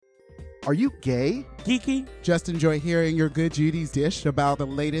Are you gay? Geeky? Just enjoy hearing your good Judy's dish about the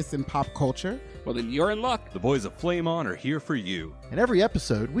latest in pop culture? Well, then you're in luck. The boys of Flame On are here for you. In every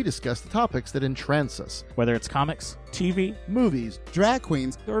episode, we discuss the topics that entrance us. Whether it's comics, TV, movies, drag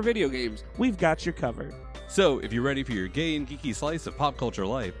queens, or video games, we've got you covered. So, if you're ready for your gay and geeky slice of pop culture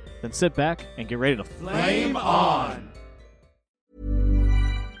life, then sit back and get ready to Flame on!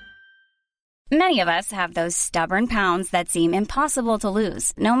 Many of us have those stubborn pounds that seem impossible to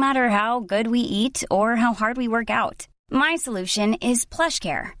lose, no matter how good we eat or how hard we work out. My solution is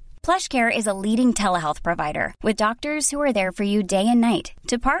PlushCare. PlushCare is a leading telehealth provider with doctors who are there for you day and night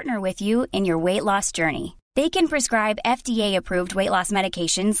to partner with you in your weight loss journey. They can prescribe FDA-approved weight loss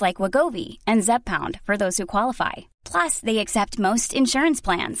medications like Wegovy and Zepbound for those who qualify. Plus, they accept most insurance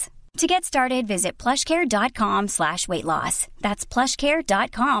plans. To get started, visit plushcare.com/weightloss. That's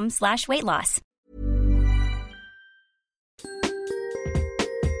plushcare.com/weightloss.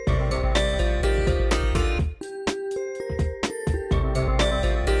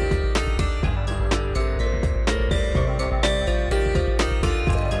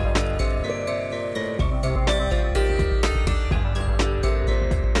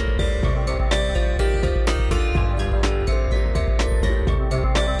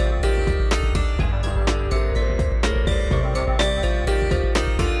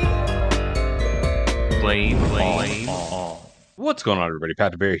 Flame on. What's going on, everybody?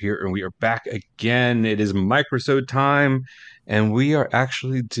 Pat DeBerry here, and we are back again. It is Microsode time, and we are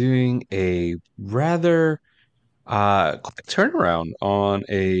actually doing a rather quick turnaround on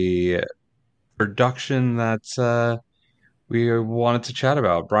a production that we wanted to chat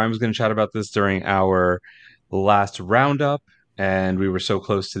about. Brian was going to chat about this during our last roundup, and we were so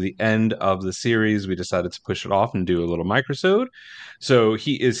close to the end of the series, we decided to push it off and do a little microsode. So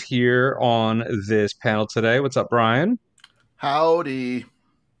he is here on this panel today. What's up, Brian? Howdy.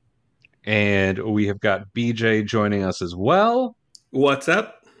 And we have got BJ joining us as well. What's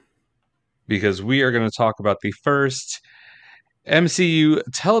up? Because we are going to talk about the first MCU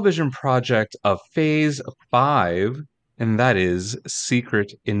television project of Phase 5, and that is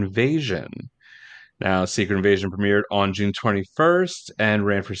Secret Invasion. Now, Secret Invasion premiered on June 21st and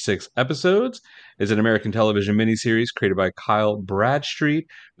ran for 6 episodes. It's an American television miniseries created by Kyle Bradstreet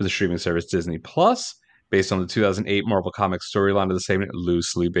for the streaming service Disney+, based on the 2008 Marvel Comics storyline of the same,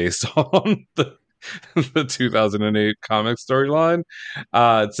 loosely based on the 2008 comic storyline.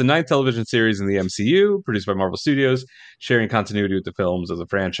 It's the 9th television series in the MCU, produced by Marvel Studios, sharing continuity with the films of the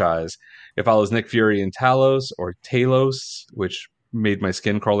franchise. It follows Nick Fury and Talos, which made my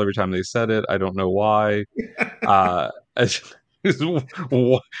skin crawl every time they said it. I don't know why. That's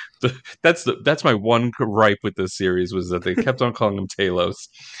my one gripe with this series, was that they kept on calling him Talos.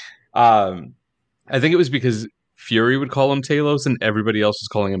 I think it was because Fury would call him Talos and everybody else was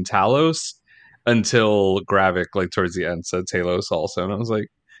calling him Talos, until Gravik, like towards the end, said Talos also, and I was like,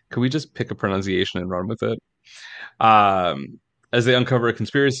 can we just pick a pronunciation and run with it? As they uncover a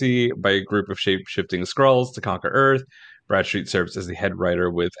conspiracy by a group of shape-shifting Skrulls to conquer Earth, Bradstreet serves as the head writer,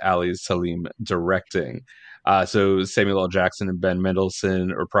 with Ali Salim directing. So Samuel L. Jackson and Ben Mendelsohn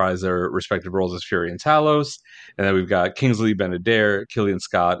reprise their respective roles as Fury and Talos. And then we've got Kingsley Ben-Adir, Killian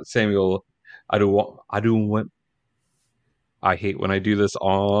Scott, Samuel I hate when I do this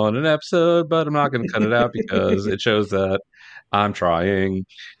on an episode, but I'm not going to cut it out because it shows that I'm trying.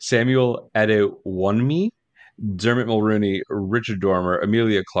 Samuel Adewunmi, Dermot Mulrooney, Richard Dormer,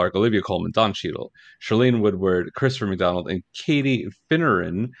 Amelia Clark, Olivia Colman, Don Cheadle, Charlene Woodward, Christopher McDonald, and Katie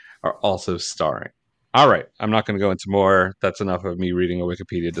Finneran are also starring. All right, I'm not going to go into more. That's enough of me reading a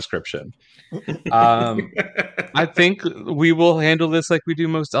Wikipedia description. I think we will handle this like we do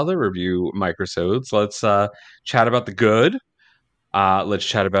most other review microsodes. Let's chat about the good. Let's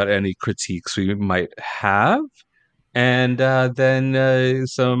chat about any critiques we might have. And then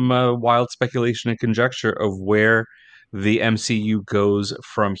some wild speculation and conjecture of where the MCU goes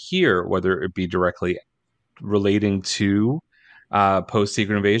from here, whether it be directly relating to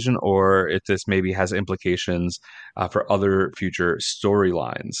post-Secret Invasion, or if this maybe has implications for other future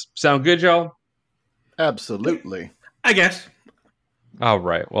storylines. Sound good, y'all? Absolutely. I guess. All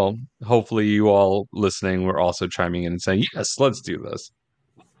right. Well, hopefully you all listening were also chiming in and saying, yes, let's do this.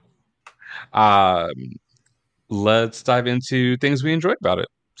 Let's dive into things we enjoyed about it.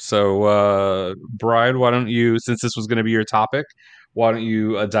 So, Brian, why don't you, since this was going to be your topic, why don't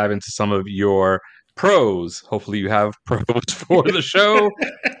you dive into some of your pros? Hopefully you have pros for the show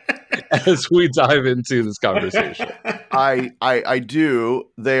as we dive into this conversation. I do.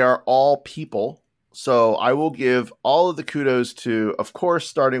 They are all people. So I will give all of the kudos to, of course,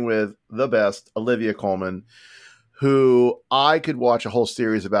 starting with the best, Olivia Colman, who I could watch a whole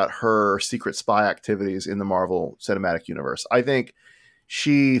series about her secret spy activities in the Marvel Cinematic Universe. I think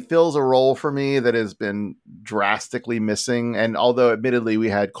she fills a role for me that has been drastically missing. And although admittedly we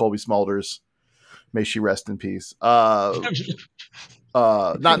had Colby Smulders, may she rest in peace. Not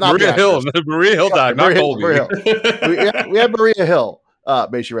Maria Hill. Maria Hill died, not Colby. Maria Hill. we had Maria Hill.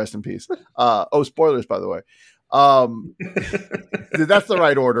 May she rest in peace. Spoilers, by the way. That's the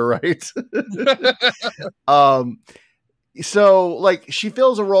right order, right? So like she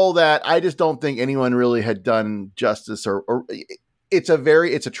fills a role that I just don't think anyone really had done justice, or it's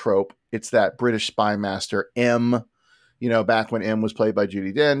a trope. It's that British spy master M, back when M was played by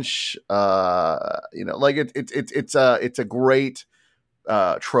Judi Dench. Like it's a great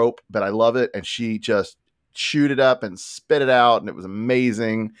trope, but I love it. And she just chewed it up and spit it out, and it was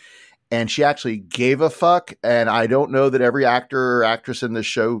amazing. And she actually gave a fuck. And I don't know that every actor or actress in this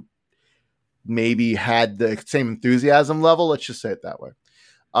show maybe had the same enthusiasm level. Let's just say it that way.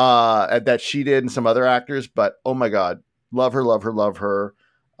 That she did and some other actors. But oh my God, love her, love her, love her.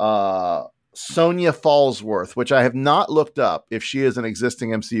 Sonya Falsworth, which I have not looked up if she is an existing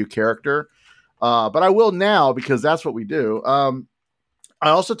MCU character. But I will now because that's what we do. I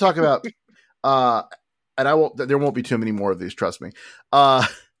also talk about, and there won't be too many more of these, trust me.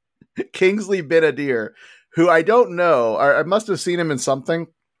 Kingsley Ben-Adir, who I don't know. I must have seen him in something.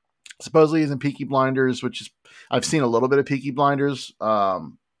 Supposedly he's in Peaky Blinders, which is, I've seen a little bit of Peaky Blinders.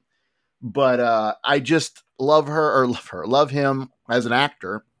 But I just love him as an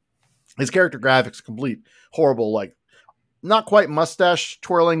actor. His character graphics complete horrible, like not quite mustache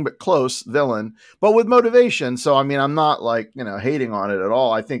twirling, but close villain, but with motivation. So, I mean, I'm not like, hating on it at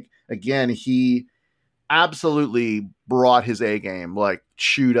all. I think again, he absolutely brought his A game, like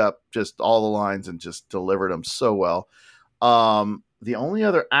chewed up just all the lines and just delivered them so well. The only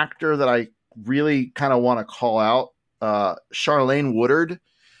other actor that I really kind of want to call out, Charlene Woodard,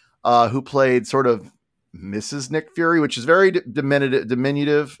 who played sort of Mrs. Nick Fury, which is very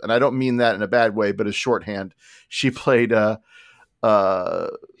diminutive, and I don't mean that in a bad way, but as shorthand. She played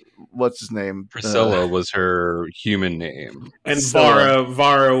what's his name? Priscilla was her human name, and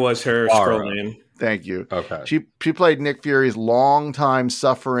Vara was her scroll name. Thank you. Okay. She played Nick Fury's longtime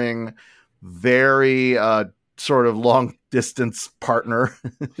suffering, very sort of long distance partner.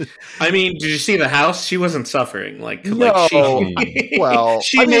 I mean, did you see The House? She wasn't suffering. She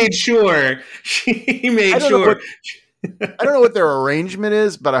made sure. I don't know what their arrangement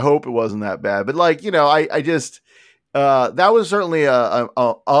is, but I hope it wasn't that bad. But I just that was certainly a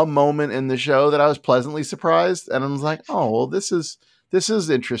moment in the show that I was pleasantly surprised, and I was like, oh well, this is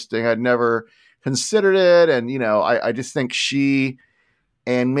interesting. I'd never considered it, and I just think she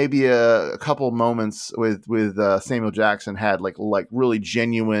and maybe a couple moments with Samuel Jackson had like really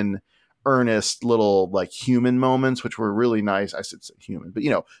genuine, earnest little like human moments, which were really nice. I said human, but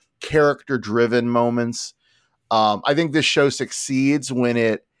character driven moments. I think this show succeeds when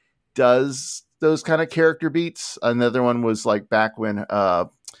it does those kind of character beats. Another one was like back when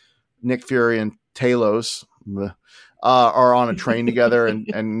Nick Fury and Talos are on a train together,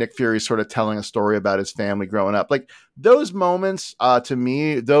 and Nick Fury's sort of telling a story about his family growing up. Like those moments, to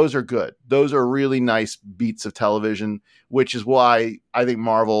me, those are good. Those are really nice beats of television, which is why I think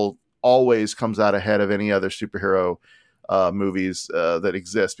Marvel always comes out ahead of any other superhero movies that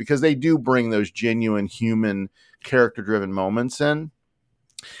exist, because they do bring those genuine human character-driven moments in.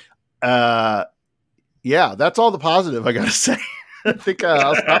 Yeah, that's all the positive I gotta say. I think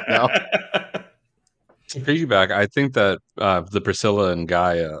I'll stop now. To piggyback, I think that the Priscilla and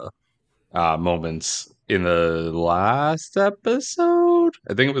Gaia moments in the last episode,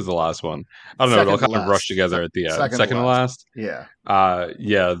 I think it was the last one. I don't know. It'll kind of rush together at the end. Second to last. Yeah.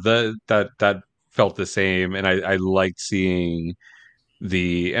 That felt the same, and I liked seeing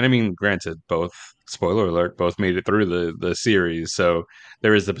and I mean, granted, both, spoiler alert, both made it through the series, so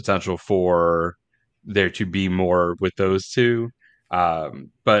there is the potential for there to be more with those two.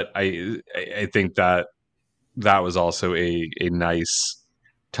 But I think that was also a nice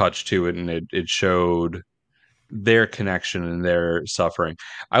touch to it, and it showed their connection and their suffering.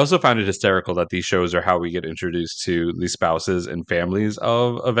 I also found it hysterical that these shows are how we get introduced to the spouses and families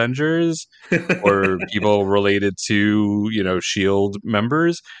of Avengers or people related to, SHIELD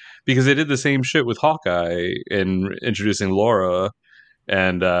members, because they did the same shit with Hawkeye in introducing Laura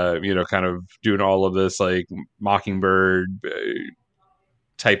and, kind of doing all of this like Mockingbird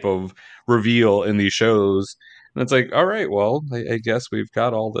type of reveal in these shows. And it's like, all right, well, I guess we've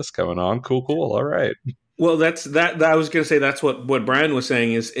got all this going on. Cool. All right. Well, that's that. I was going to say that's what Brian was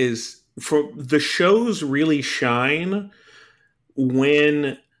saying is for the shows really shine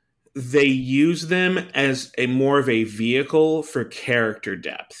when they use them as a more of a vehicle for character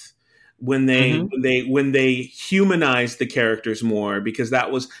depth. When they humanize the characters more, because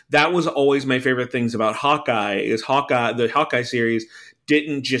that was always my favorite things about Hawkeye. The Hawkeye series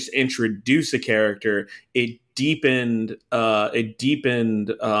didn't just introduce a character, it deepened Hawkeye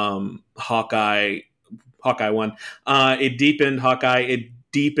 1. It deepened Hawkeye, it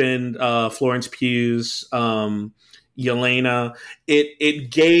deepened Florence Pugh's Yelena. It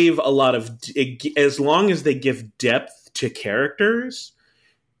gave a lot of as long as they give depth to characters,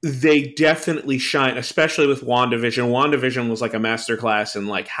 they definitely shine, especially with WandaVision. WandaVision was like a masterclass in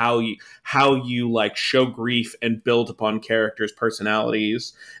like how you like show grief and build upon characters'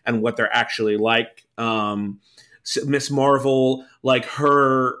 personalities and what they're actually like. Miss Marvel, like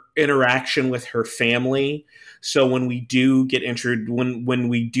her interaction with her family. So when we do get when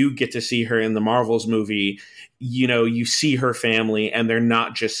we do get to see her in the Marvels movie, you know, you see her family and they're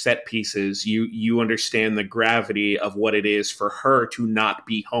not just set pieces. You understand the gravity of what it is for her to not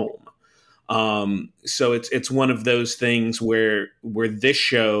be home. So it's one of those things where this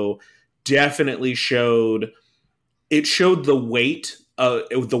show definitely showed the weight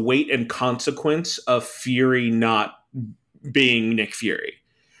and consequence of Fury not being Nick Fury.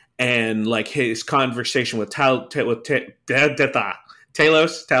 And like his conversation with Talos,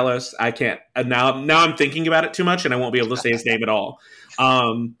 I can't. Now I'm thinking about it too much, and I won't be able to say his name at all.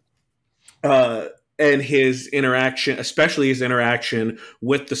 And his interaction, especially his interaction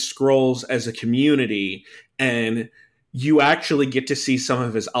with the Skrulls as a community, and you actually get to see some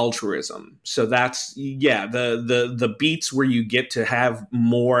of his altruism. So that's the beats where you get to have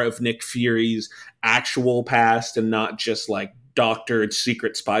more of Nick Fury's actual past and not just like doctored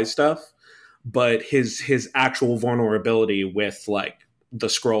secret spy stuff, but his actual vulnerability with like the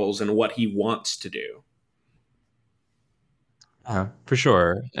Skrulls and what he wants to do. For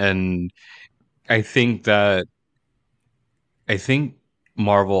sure. And I think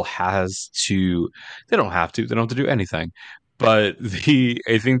Marvel has to, they don't have to do anything, but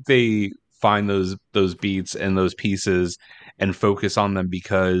I think they find those beats and those pieces and focus on them,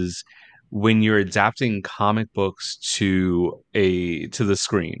 because when you're adapting comic books to the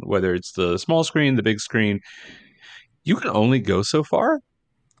screen, whether it's the small screen, the big screen, you can only go so far.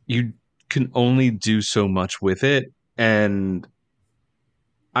 You can only do so much with it. And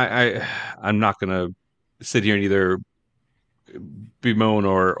I'm not going to sit here and either bemoan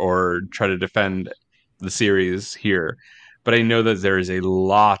or try to defend the series here, but I know that there is a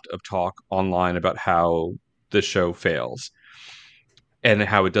lot of talk online about how the show fails and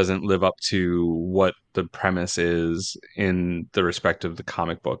how it doesn't live up to what the premise is in the respect of the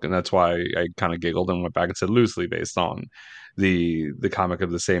comic book. And that's why I kind of giggled and went back and said loosely based on the comic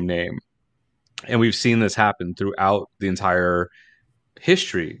of the same name. And we've seen this happen throughout the entire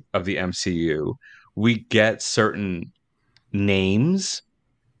history of the MCU. We get certain names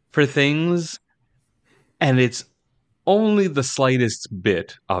for things, and it's only the slightest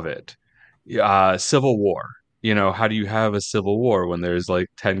bit of it. Civil War. You know, how do you have a civil war when there's like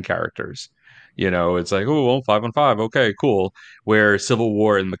 10 characters? You know, it's like, oh, well, 5 on 5. Okay, cool. Where Civil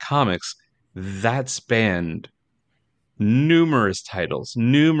War in the comics, that spanned numerous titles,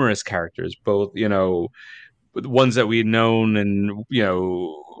 numerous characters, both, you know, ones that we had known and, you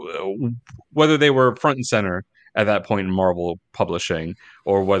know, whether they were front and center at that point in Marvel publishing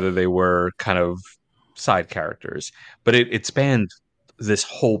or whether they were kind of side characters. But it spanned this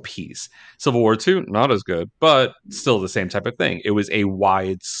whole piece. Civil War 2, not as good, but still the same type of thing. It was a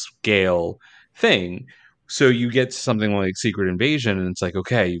wide scale thing. So you get something like Secret Invasion, and it's like,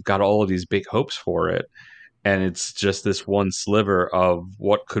 okay, you've got all of these big hopes for it. And it's just this one sliver of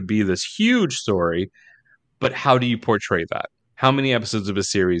what could be this huge story. But how do you portray that? How many episodes of a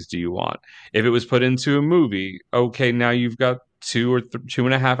series do you want? If it was put into a movie, okay, now you've got 2 or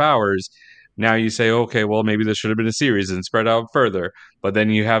 2.5 hours. Now you say, okay, well, maybe this should have been a series and spread out further. But then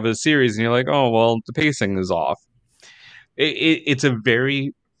you have a series and you're like, oh, well, the pacing is off. It's a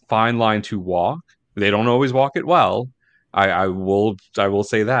very fine line to walk. They don't always walk it well. I will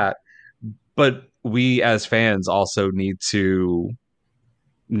say that. But we as fans also need to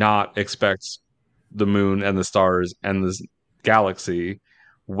not expect the moon and the stars and the galaxy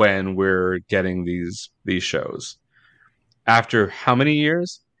when we're getting these shows. After how many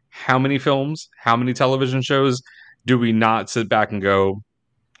years? How many films, how many television shows do we not sit back and go,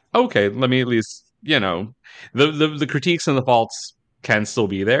 okay, let me at least, you know, the critiques and the faults can still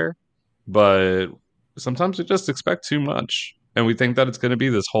be there, but sometimes we just expect too much. And we think that it's going to be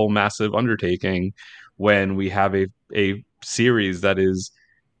this whole massive undertaking when we have a series that is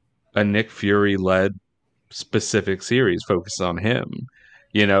a Nick Fury-led specific series focused on him.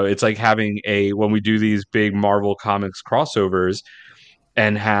 It's like having when we do these big Marvel Comics crossovers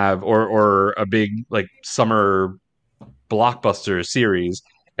and have or a big like summer blockbuster series,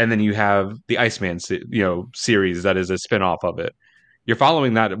 and then you have the Iceman series that is a spin-off of it. You're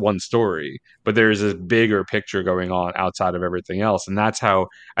following that one story, but there's a bigger picture going on outside of everything else. And that's how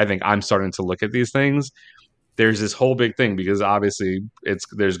I think I'm starting to look at these things. There's this whole big thing because obviously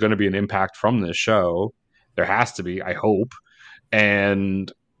there's going to be an impact from this show. There has to be, I hope.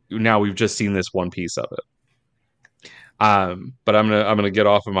 And now we've just seen this one piece of it. But I'm gonna get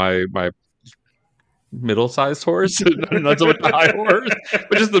off of my middle-sized horse, not so much the high horse,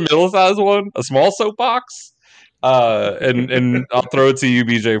 but just the middle-sized one, a small soapbox. And I'll throw it to you,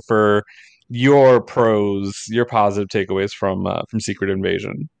 BJ, for your positive takeaways from Secret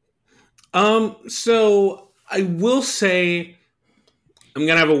Invasion. So I will say I'm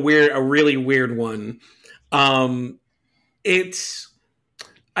gonna have a really weird one.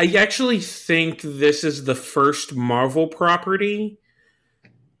 I actually think this is the first Marvel property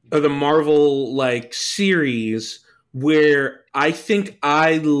or the Marvel like series where I think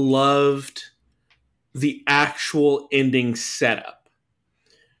I loved the actual ending setup.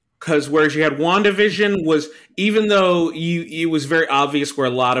 Because whereas you had WandaVision was, even though it was very obvious where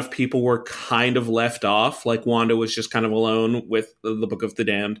a lot of people were kind of left off, like Wanda was just kind of alone with the Book of the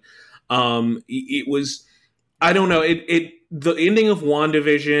Damned. It was, I don't know, the ending of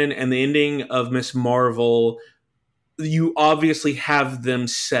WandaVision and the ending of Ms. Marvel, you obviously have them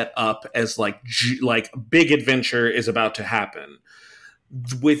set up as like big adventure is about to happen.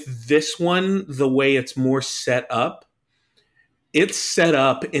 With this one, the way it's more set up, it's set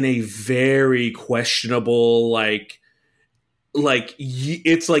up in a very questionable,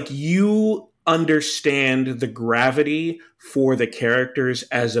 it's like you understand the gravity for the characters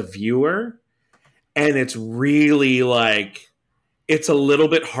as a viewer. And it's really like, it's a little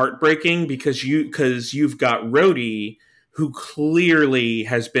bit heartbreaking because you've got Rhodey, who clearly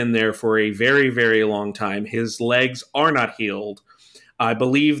has been there for a very, very long time. His legs are not healed. I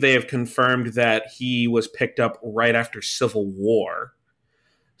believe they have confirmed that he was picked up right after Civil War.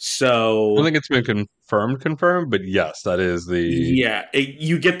 So I don't think it's been confirmed, but yes, that is the... Yeah,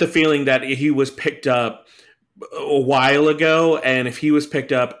 you get the feeling that he was picked up a while ago, and if he was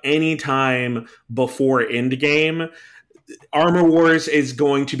picked up any time before Endgame, Armor Wars is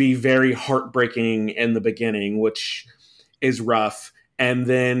going to be very heartbreaking in the beginning, which is rough. And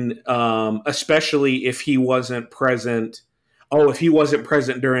then, especially if he wasn't present. If he wasn't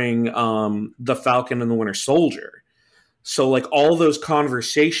present during the Falcon and the Winter Soldier. So, like, all those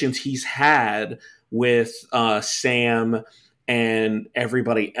conversations he's had with Sam and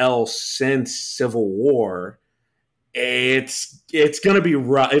everybody else since Civil War, it's gonna be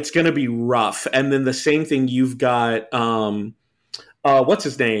rough. It's gonna be rough. And then the same thing, you've got what's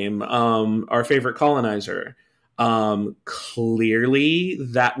his name? Our favorite colonizer. Clearly,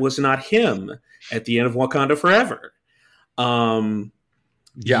 that was not him at the end of Wakanda Forever.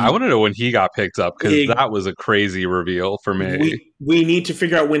 I want to know when he got picked up, because that was a crazy reveal for me. We need to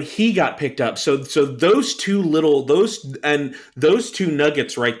figure out when he got picked up. So those two nuggets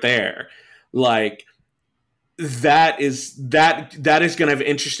right there, like that is going to have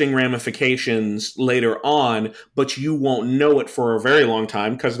interesting ramifications later on, but you won't know it for a very long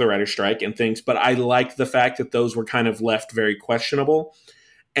time because of the writer's strike and things. But I like the fact that those were kind of left very questionable.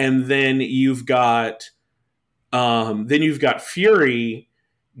 And then you've got Fury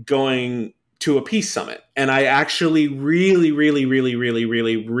going to a peace summit. And I actually really, really, really, really,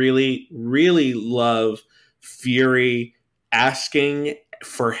 really, really, really love Fury asking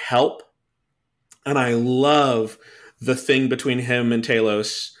for help. And I love the thing between him and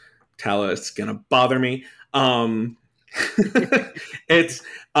Talos. Talos gonna bother me. It's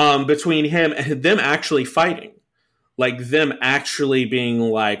between him and them actually fighting. Like them actually being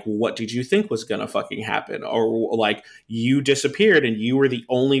like, what did you think was going to fucking happen? Or like, you disappeared and you were the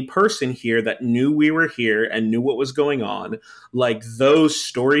only person here that knew we were here and knew what was going on. Like, those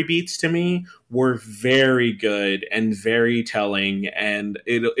story beats to me were very good and very telling. And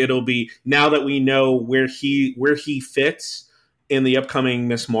it'll be, now that we know where he fits in the upcoming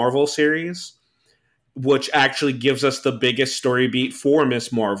Ms. Marvel series, which actually gives us the biggest story beat for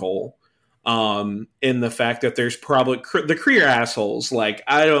Ms. Marvel, in the fact that there's probably the Kree are assholes. Like,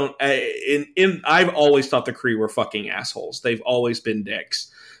 I've always thought the Kree were fucking assholes. They've always been dicks.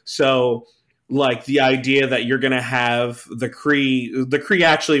 So, like, the idea that you're gonna have the Kree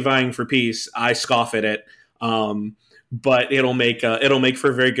actually vying for peace, I scoff at it. But it'll make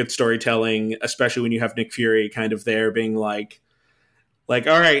for very good storytelling, especially when you have Nick Fury kind of there being like, all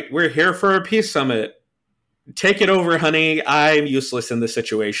right, we're here for a peace summit. take it over, honey. I'm useless in this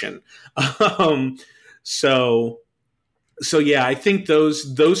situation. So yeah, I think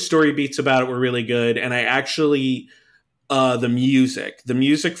those story beats about it were really good, and I actually the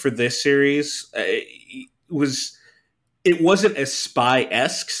music for this series wasn't as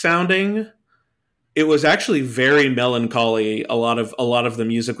spy-esque sounding. It was actually very melancholy. A lot of the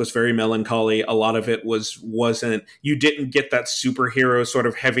music was very melancholy. A lot of it wasn't. You didn't get that superhero sort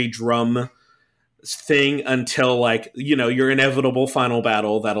of heavy drum thing until, like, you know, your inevitable final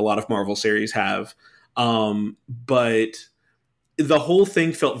battle that a lot of Marvel series have. But the whole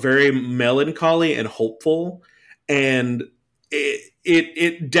thing felt very melancholy and hopeful, and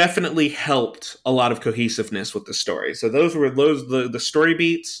it definitely helped a lot of cohesiveness with the story. So those were the story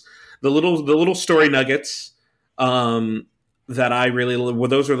beats, the little story nuggets that I really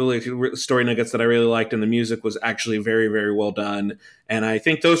those were the story nuggets that I really liked, and the music was actually very, very well done. And I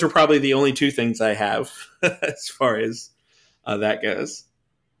think those are probably the only two things I have as far as that goes.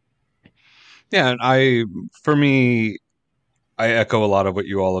 Yeah, and I echo a lot of what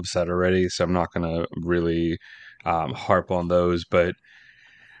you all have said already, so I'm not going to really harp on those. But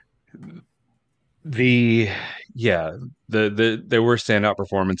there were standout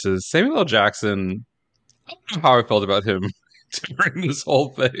performances. Samuel L. Jackson, I don't know how I felt about him during this whole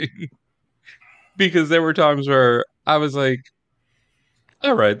thing, because there were times where I was like,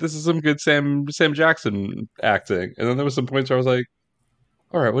 all right, this is some good Sam Jackson acting, and then there was some points where I was like,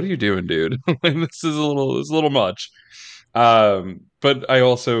 all right, what are you doing, dude? This is a little much. But I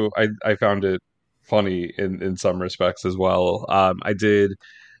also I found it funny in some respects as well. I did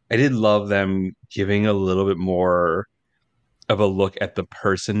love them giving a little bit more of a look at the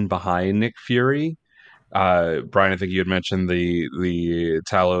person behind Nick Fury. Brian, I think you had mentioned the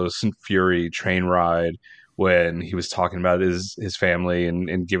Talos and Fury train ride when he was talking about his family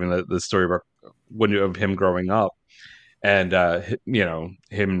and giving the story of him growing up, and you know,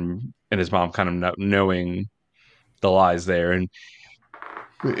 him and his mom kind of not knowing the lies there, and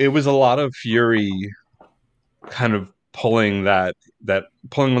it was a lot of Fury kind of pulling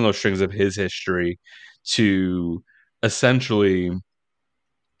pulling on those strings of his history to essentially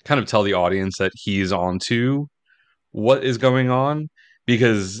kind of tell the audience that he's onto what is going on,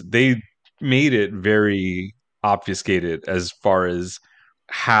 because they made it very obfuscated as far as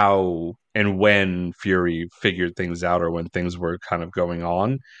how and when Fury figured things out, or when things were kind of going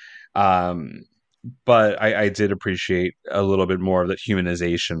on. But I did appreciate a little bit more of the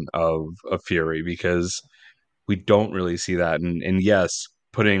humanization of Fury, because we don't really see that. And yes,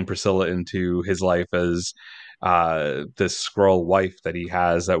 putting Priscilla into his life as this Skrull wife that he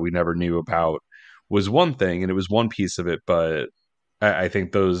has that we never knew about was one thing, and it was one piece of it. But I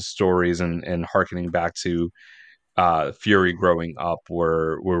think those stories and hearkening back to Fury growing up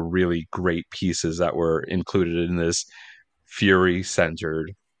were really great pieces that were included in this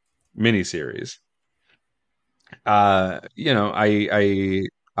Fury-centered miniseries. You know,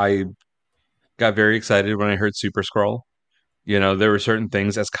 I got very excited when I heard Super Skrull. You know, there were certain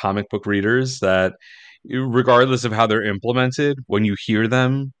things as comic book readers that, regardless of how they're implemented, when you hear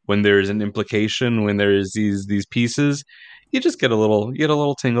them, when there's an implication, when there's these pieces, you just get a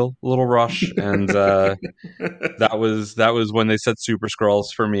little tingle, a little rush, and that was when they said Super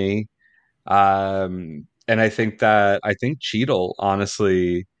Skrulls for me. And I think Cheadle,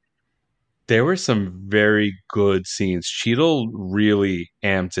 honestly, there were some very good scenes. Cheadle really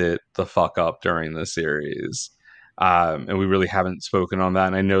amped it the fuck up during the series. And we really haven't spoken on that.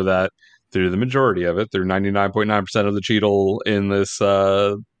 And I know that through the majority of it, through 99.9% of the Cheadle in this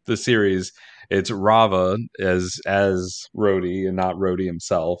series, it's Rava as Rhodey and not Rhodey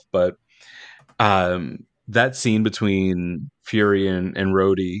himself. But that scene between Fury and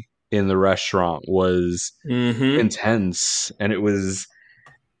Rhodey in the restaurant was intense, and it was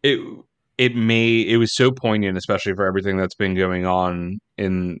so poignant, especially for everything that's been going on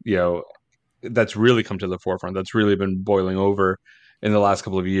in, you know, that's really come to the forefront, that's really been boiling over in the last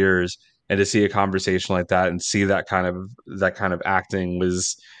couple of years. And to see a conversation like that and see that kind of acting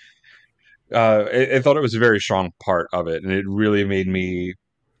was, I thought it was a very strong part of it, and it really made me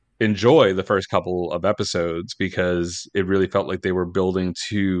enjoy the first couple of episodes, because it really felt like they were building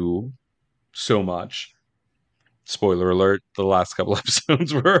to so much. Spoiler alert, the last couple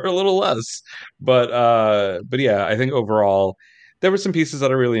episodes were a little less, but yeah, I think overall there were some pieces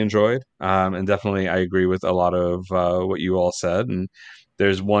that I really enjoyed, and definitely I agree with a lot of what you all said. And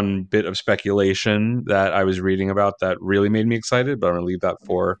there's one bit of speculation that I was reading about that really made me excited, but I'm going to leave that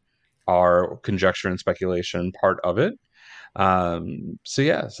for our conjecture and speculation part of it. So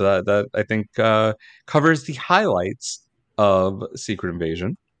that I think covers the highlights of Secret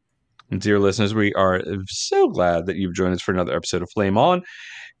Invasion. Dear listeners, we are so glad that you've joined us for another episode of Flame On.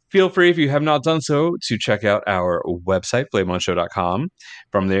 Feel free, if you have not done so, to check out our website, flameonshow.com.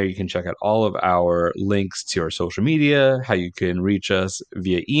 From there, you can check out all of our links to our social media, how you can reach us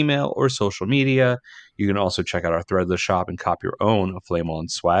via email or social media. You can also check out our Threadless shop and cop your own Flame On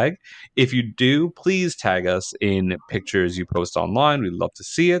swag. If you do, please tag us in pictures you post online. We'd love to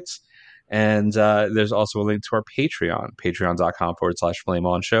see it. And there's also a link to our Patreon,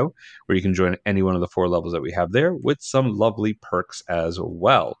 patreon.com/flameonshow, where you can join any one of the 4 levels that we have there with some lovely perks as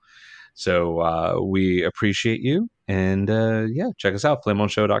well. So we appreciate you. And check us out,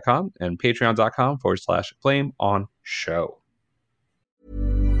 flameonshow.com and patreon.com/flameonshow.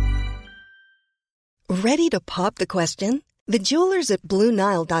 Ready to pop the question? The jewelers at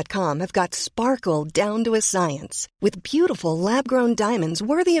BlueNile.com have got sparkle down to a science with beautiful lab-grown diamonds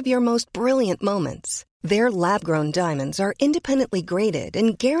worthy of your most brilliant moments. Their lab-grown diamonds are independently graded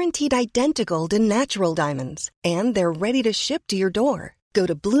and guaranteed identical to natural diamonds, and they're ready to ship to your door. Go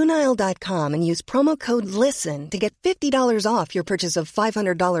to BlueNile.com and use promo code LISTEN to get $50 off your purchase of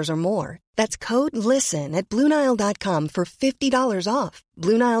 $500 or more. That's code LISTEN at BlueNile.com for $50 off.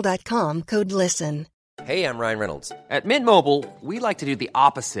 BlueNile.com, code LISTEN. Hey, I'm Ryan Reynolds. At Mint Mobile, we like to do the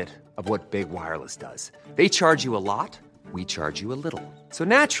opposite of what Big Wireless does. They charge you a lot, we charge you a little. So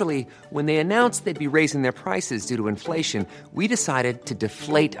naturally, when they announced they'd be raising their prices due to inflation, we decided to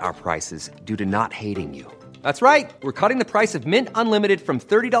deflate our prices due to not hating you. That's right. We're cutting the price of Mint Unlimited from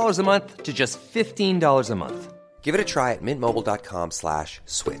 $30 a month to just $15 a month. Give it a try at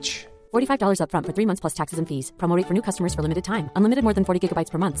mintmobile.com/switch. $45 up front for 3 months plus taxes and fees. Promo rate for new customers for limited time. Unlimited more than 40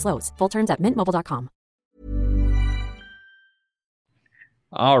 gigabytes per month. Slows full terms at mintmobile.com.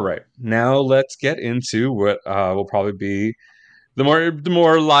 All right, now let's get into what will probably be the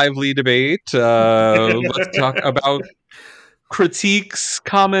more lively debate. Let's talk about critiques,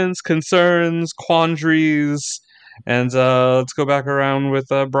 comments, concerns, quandaries, and let's go back around with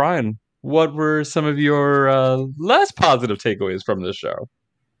Brian. What were some of your less positive takeaways from this show?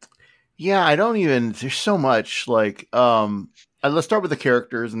 Yeah, there's so much let's start with the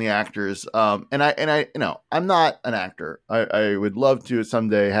characters and the actors. And I, I'm not an actor. I would love to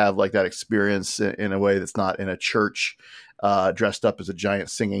someday have like that experience in a way that's not in a church, dressed up as a giant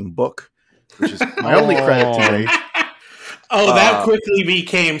singing book, which is my only credit to date. That quickly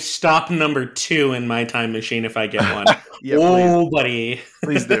became stop number 2 in my time machine if I get one. Yeah, buddy.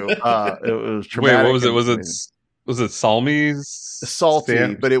 Please do. It was traumatic. Wait, what was it? Was it Salmi's?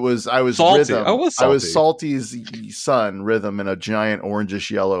 Salty, but I was Salty. Rhythm. Oh, it was Salty. I was Salty's son, Rhythm, in a giant orangish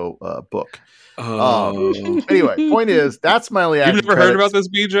yellow book. Anyway, point is, that's my only acting. You've never heard about this,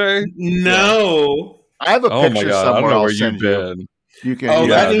 BJ? No. I have a picture oh my God, somewhere. I don't know I'll where you've been. You can. Oh,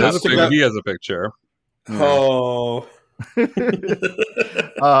 Yeah, that he has a picture. Oh.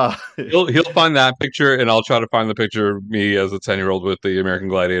 He'll find that picture, and I'll try to find the picture of me as a 10-year-old with the American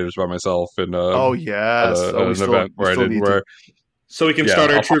Gladiators by myself. And oh yes, an event where I didn't wear. So we can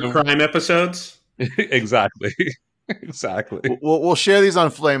start our true crime episodes. Exactly. We'll share these on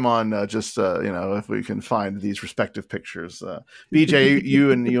Flame On. Just if we can find these respective pictures. BJ,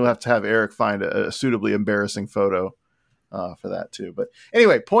 you'll have to have Eric find a suitably embarrassing photo. For that too. But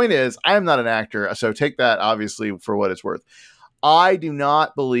anyway, point is, I am not an actor, so take that obviously for what it's worth. I do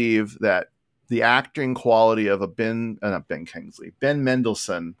not believe that the acting quality of Ben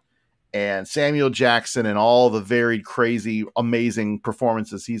Mendelsohn and Samuel Jackson and all the varied, crazy, amazing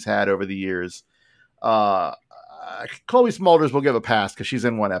performances he's had over the years. Chloe Smulders will give a pass because she's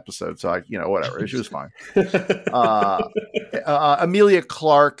in one episode, so whatever. She was fine. Emilia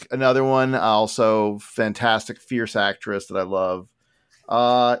Clarke, another one, also fantastic, fierce actress that I love.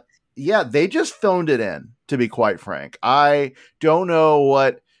 They just phoned it in, to be quite frank. I don't know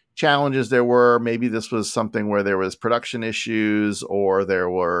what challenges there were. Maybe this was something where there was production issues, or there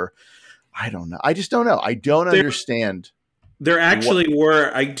were, I don't know. I just don't know. I don't understand. There actually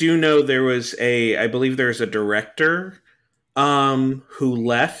were. I do know there was I believe there's a director who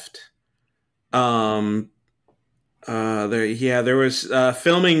left. There was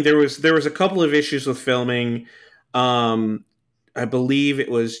filming. There was a couple of issues with filming. I believe it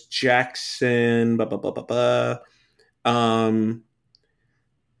was Jackson. There was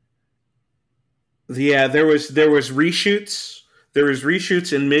reshoots. There was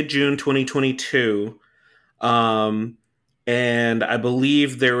reshoots in mid-June 2022. And I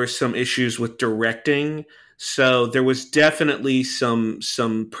believe there were some issues with directing. So there was definitely some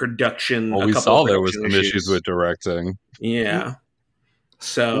production. Well, we saw there was some issues with directing. Yeah.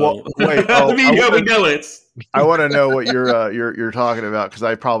 So wait, I want to know what you're talking about, because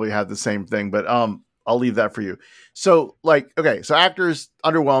I probably had the same thing, but I'll leave that for you. So so actors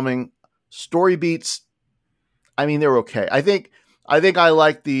underwhelming. Story beats, I mean, they're okay. I think I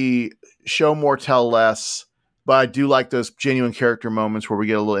like the show more, tell less, but I do like those genuine character moments where we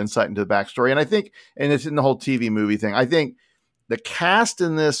get a little insight into the backstory. And I think, and it's in the whole TV movie thing, I think the cast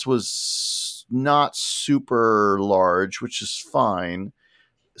in this was not super large, which is fine.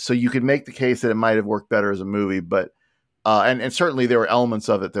 So you could make the case that it might have worked better as a movie, but and certainly there were elements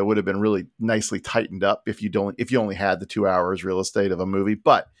of it that would have been really nicely tightened up if you only had the 2 hours real estate of a movie.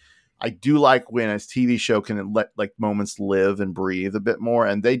 But I do like when a TV show can let like moments live and breathe a bit more,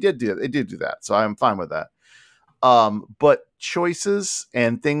 and they did do that. So I'm fine with that. But choices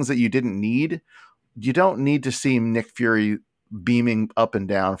and things that you didn't need, you don't need to see Nick Fury beaming up and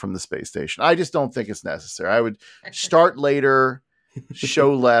down from the space station. I just don't think it's necessary. I would start later,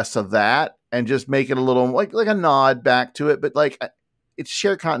 show less of that, and just make it a little like a nod back to it. But like, it's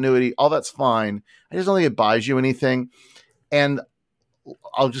shared continuity. All that's fine. I just don't think it buys you anything. And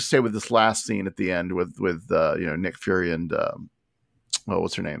I'll just say with this last scene at the end with Nick Fury and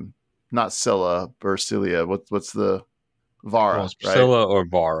what's her name? Not Scylla or Celia. What's the Vara? Well, Priscilla, right? Or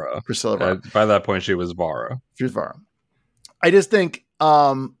Vara. Priscilla Vara. By that point, she was Vara. She was Vara. I just think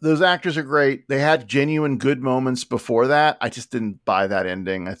those actors are great. They had genuine good moments before that. I just didn't buy that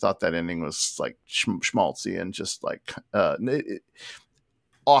ending. I thought that ending was like schmaltzy and just like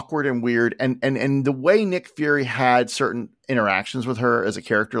awkward and weird. And the way Nick Fury had certain interactions with her as a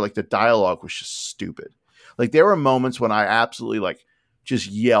character, like the dialogue was just stupid. Like there were moments when I absolutely like just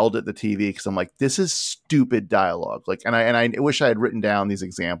yelled at the TV because I'm like, this is stupid dialogue. Like, and I wish I had written down these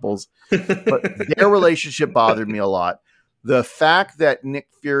examples, but their relationship bothered me a lot. The fact that Nick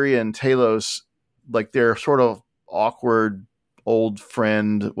Fury and Talos, like they're sort of awkward old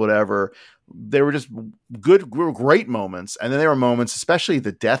friend, whatever, they were just great moments. And then there were moments, especially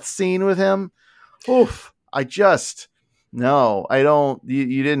the death scene with him. Oof, I don't,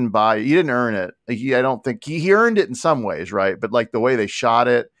 you didn't earn it. I don't think he earned it in some ways. Right. But like the way they shot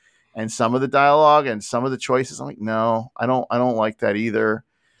it and some of the dialogue and some of the choices, I'm like, no, I don't like that either.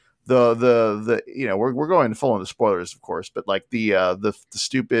 The we're going full into spoilers, of course, but like the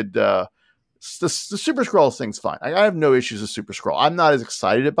stupid the Super Skrull thing's fine. I have no issues with Super Skrull. I'm not as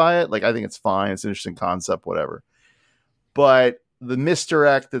excited by it. Like I think it's fine. It's an interesting concept, whatever. But the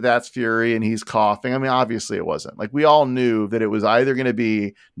misdirect that's Fury and he's coughing. I mean, obviously it wasn't. Like we all knew that it was either going to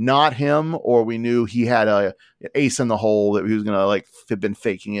be not him, or we knew he had an ace in the hole that he was going to like have been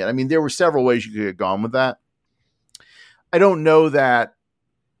faking it. I mean, there were several ways you could have gone with that. I don't know that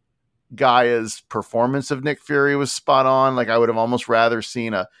Gaia's performance of Nick Fury was spot on. Like I would have almost rather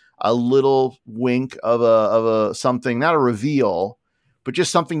seen a little wink of a something, not a reveal, but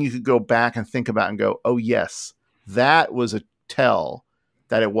just something you could go back and think about and go, oh yes, that was a tell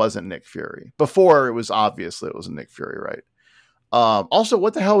that it wasn't Nick Fury. Before it was obvious that it was Nick Fury, right? Also,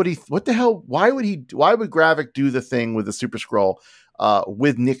 why would Gravik do the thing with the Super Skrull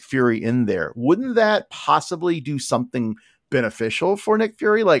with Nick Fury in there? Wouldn't that possibly do something beneficial for Nick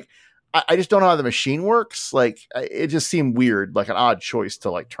Fury? Like, I just don't know how the machine works. Like, it just seemed weird, like an odd choice to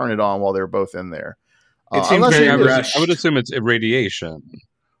like turn it on while they're both in there. It seems very I would assume it's irradiation.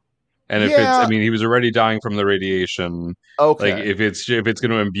 And if he was already dying from the radiation. Okay. Like if it's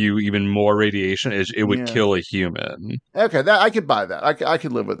going to imbue even more radiation, it would kill a human. Okay, that I could buy that. I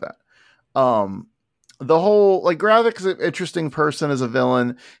could live with that. The whole like Gravik's an interesting person as a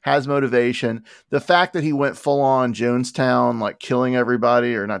villain, has motivation. The fact that he went full on Jonestown, like killing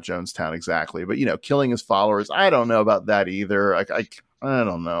everybody, or not Jonestown exactly, but killing his followers. I don't know about that either. I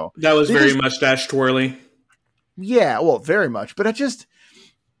don't know. That was very mustache twirly. Yeah, well, very much. But I just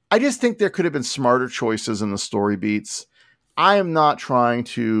think there could have been smarter choices in the story beats. I am not trying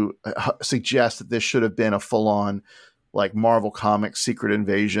to suggest that this should have been a full on like Marvel Comics Secret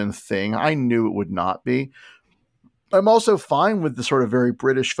Invasion thing. I knew it would not be. I'm also fine with the sort of very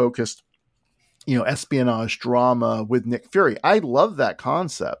British focused, espionage drama with Nick Fury. I love that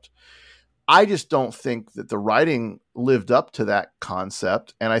concept. I just don't think that the writing lived up to that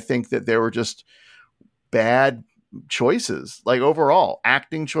concept. And I think that there were just bad choices, like overall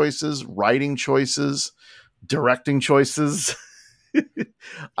acting choices, writing choices, directing choices.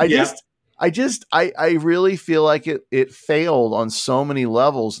 I really feel like it failed on so many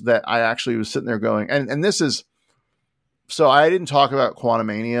levels that I actually was sitting there going, and this is, so I didn't talk about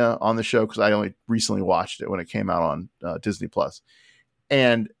Quantumania on the show because I only recently watched it when it came out on Disney Plus.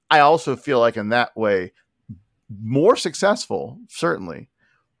 And I also feel like in that way, more successful, certainly.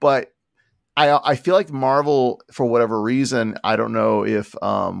 But I feel like Marvel, for whatever reason, I don't know if,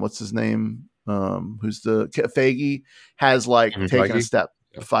 what's his name? Who's the Feige has like taken a step.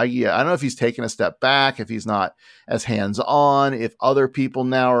 Feige, I don't know if he's taken a step back, if he's not as hands-on, if other people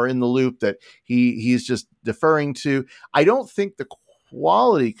now are in the loop that he's just deferring to. I don't think the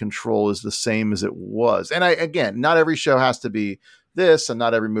quality control is the same as it was. And again, not every show has to be this and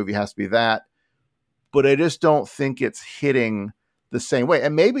not every movie has to be that, but I just don't think it's hitting the same way.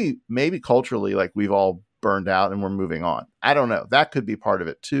 And maybe culturally, like, we've all burned out and we're moving on. I don't know. That could be part of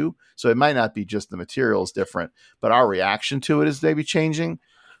it too. So it might not be just the material is different, but our reaction to it is maybe changing.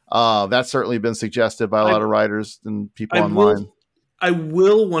 That's certainly been suggested by a lot of writers and people online. I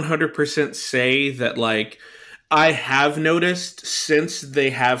will 100% say that, like, I have noticed since they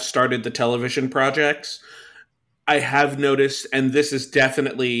have started the television projects, I have noticed, and this is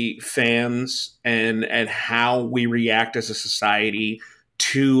definitely fans and how we react as a society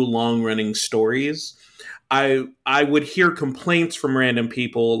to long-running stories. I would hear complaints from random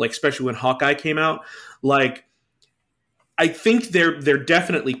people, like, especially when Hawkeye came out. Like, I think they're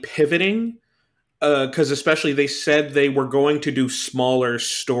definitely pivoting, because especially they said they were going to do smaller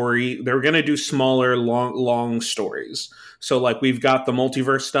story. They were going to do smaller, long stories. So, like, we've got the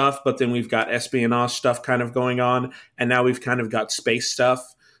multiverse stuff, but then we've got espionage stuff kind of going on, and now we've kind of got space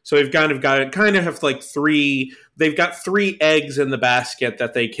stuff. So we've kind of have like they've got 3 eggs in the basket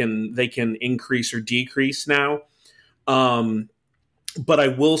that they can increase or decrease now. But I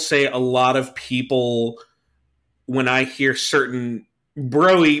will say a lot of people, when I hear certain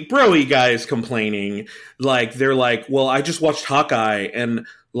broy guys complaining, like, they're like, well, I just watched Hawkeye and,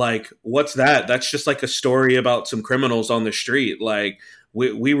 like, what's that? That's just like a story about some criminals on the street. Like,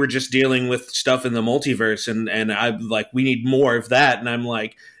 we were just dealing with stuff in the multiverse and I, like, we need more of that. And I'm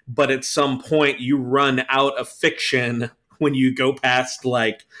like, but at some point you run out of fiction when you go past,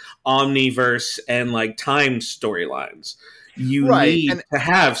 like, omniverse and, like, time storylines. You need to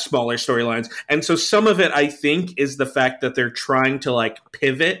have smaller storylines. And so some of it, I think, is the fact that they're trying to, like,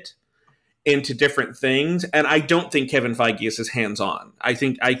 pivot into different things. And I don't think Kevin Feige is as hands-on. I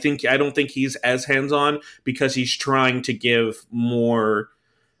don't think he's as hands-on because he's trying to give more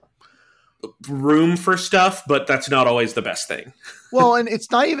room for stuff, but that's not always the best thing. Well, and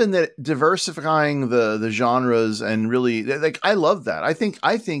it's not even that diversifying the genres and really, like, I love that. I think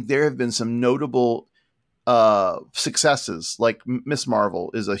there have been some notable successes. Like Miss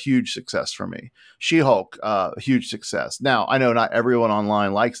Marvel is a huge success for me. She-Hulk, huge success. Now, I know not everyone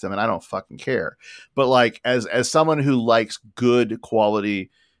online likes them, and I don't fucking care. But, like, as someone who likes good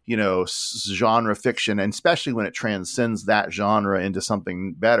quality, you know, genre fiction, and especially when it transcends that genre into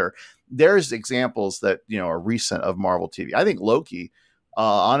something better, there's examples that, you know, are recent of Marvel TV. I think Loki,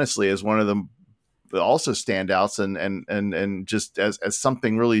 honestly, is one of them. Also standouts and just as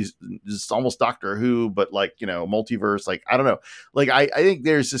something really just almost Doctor Who, but, like, you know, multiverse. Like, I don't know. Like, I think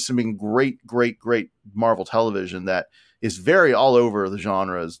there's just something great Marvel television that is very all over the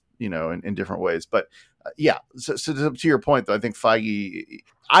genres, you know, in different ways. But yeah. So to your point, though, I think Feige,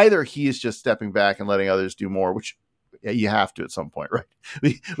 either he is just stepping back and letting others do more, which you have to at some point, right?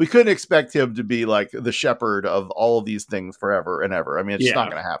 We couldn't expect him to be like the shepherd of all of these things forever and ever. I mean, it's just not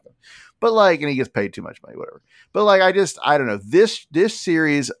going to happen. But, like, and he gets paid too much money, whatever. But, like, I don't know. This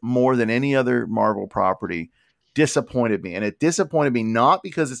series, more than any other Marvel property, disappointed me. And it disappointed me not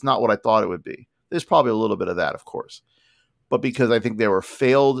because it's not what I thought it would be. There's probably a little bit of that, of course. But because I think there were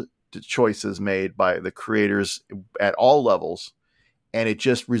failed choices made by the creators at all levels. And it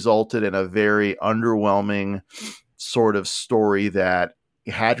just resulted in a very underwhelming sort of story that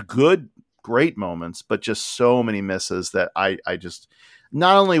had great moments, but just so many misses that I just...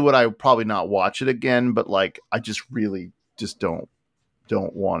 Not only would I probably not watch it again, but, like, I just really just don't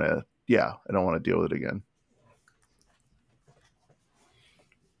want to. Yeah, I don't want to deal with it again.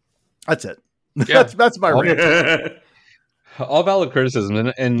 That's it. Yeah. that's my rant. All valid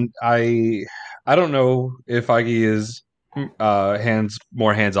criticism, and I don't know if Feige is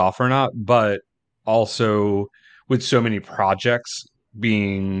more hands off or not, but also with so many projects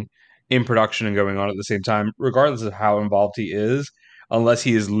being in production and going on at the same time, regardless of how involved he is. Unless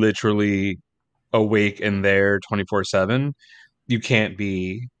he is literally awake and there 24/7, you can't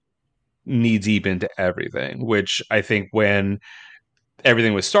be knee deep into everything, which I think when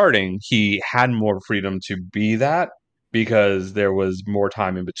everything was starting, he had more freedom to be that because there was more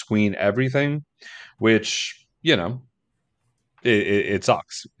time in between everything, which, you know, it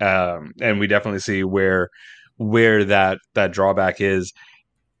sucks. And we definitely see where that drawback is.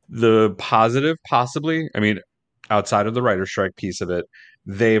 The positive, possibly, I mean, outside of the writer's strike piece of it,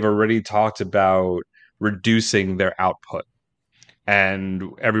 they've already talked about reducing their output. And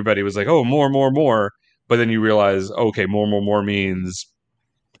everybody was like, oh, more. But then you realize, okay, more means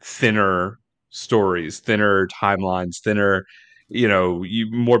thinner stories, thinner timelines, thinner,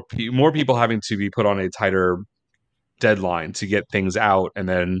 more people having to be put on a tighter deadline to get things out, and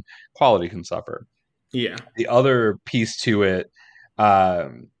then quality can suffer. Yeah. The other piece to it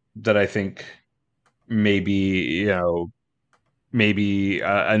that I think maybe an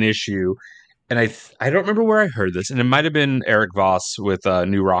issue, and I don't remember where I heard this, and it might have been Eric Voss with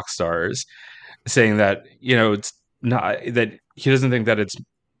New Rockstars saying that it's not, that he doesn't think that it's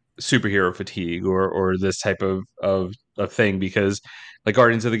superhero fatigue or this type of thing, because like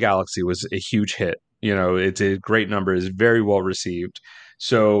Guardians of the Galaxy was a huge hit. It's a great number, is very well received.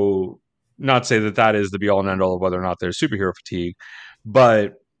 So not say that is the be all and end all of whether or not there's superhero fatigue,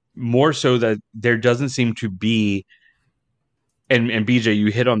 but more so that there doesn't seem to be, and BJ, you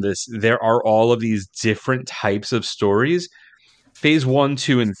hit on this, there are all of these different types of stories. Phase 1,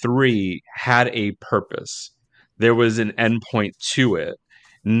 2, and 3 had a purpose. There was an endpoint to it.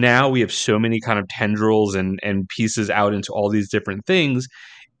 Now we have so many kind of tendrils and pieces out into all these different things.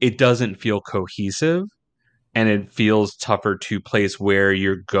 It doesn't feel cohesive, and it feels tougher to place where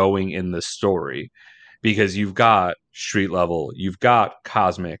you're going in the story, because you've got street level, you've got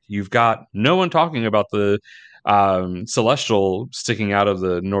cosmic, you've got no one talking about the celestial sticking out of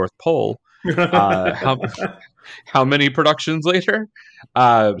the North Pole. How many productions later?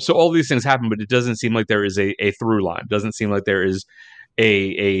 So all these things happen, but it doesn't seem like there is a through line. It doesn't seem like there is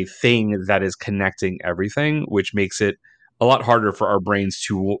a thing that is connecting everything, which makes it a lot harder for our brains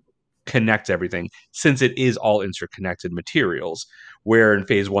to connect everything, since it is all interconnected materials. Where in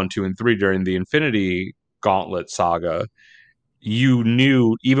phase 1, 2, and 3 during the Infinity Gauntlet saga, you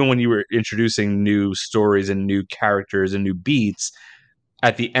knew, even when you were introducing new stories and new characters and new beats,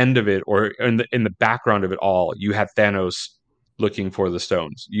 at the end of it, or in the background of it all, you had Thanos looking for the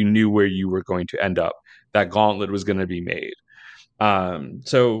stones. You knew where you were going to end up. That gauntlet was going to be made.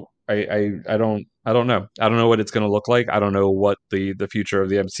 So I don't know. I don't know what it's going to look like. I don't know what the future of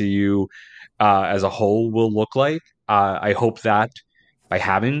the MCU as a whole will look like. I hope that by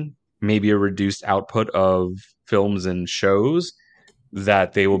having maybe a reduced output of films and shows,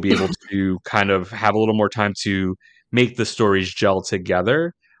 that they will be able to kind of have a little more time to make the stories gel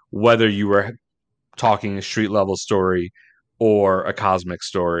together, whether you were talking a street level story or a cosmic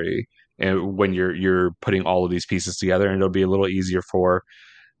story, and when you're putting all of these pieces together, and it'll be a little easier for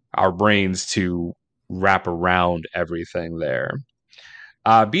our brains to wrap around everything there.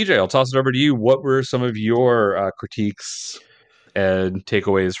 BJ, I'll toss it over to you. What were some of your critiques and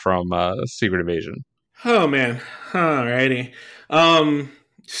takeaways from Secret Invasion? Oh man, alrighty.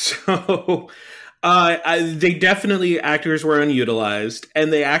 So they definitely, actors were unutilized,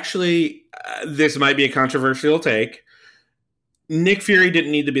 and they actually, this might be a controversial take, Nick Fury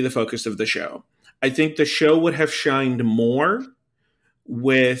didn't need to be the focus of the show. I think the show would have shined more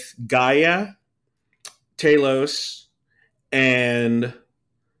with Gaia, Talos, and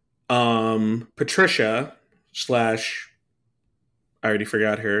Patricia / I already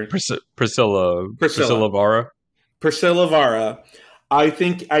forgot her. Priscilla Vara. Priscilla Vara. I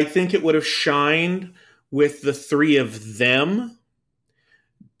think it would have shined with the three of them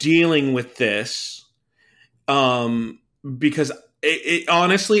dealing with this, because it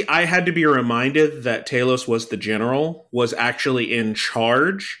honestly, I had to be reminded that Talos was the general, was actually in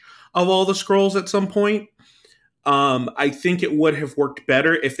charge of all the Skrulls at some point. I think it would have worked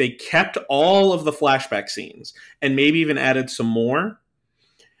better if they kept all of the flashback scenes and maybe even added some more,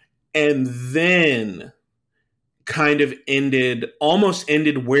 and then kind of almost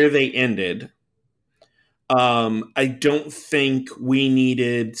ended where they ended. I don't think we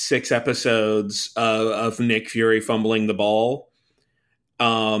needed 6 episodes of Nick Fury fumbling the ball.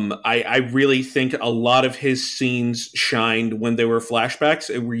 I really think a lot of his scenes shined when there were flashbacks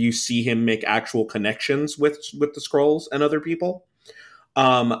where you see him make actual connections with the Skrulls and other people.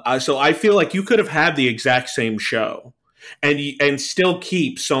 So I feel like you could have had the exact same show and still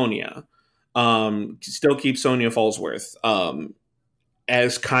keep Sonya. Still keep Sonya Falsworth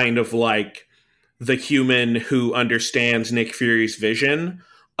as kind of like the human who understands Nick Fury's vision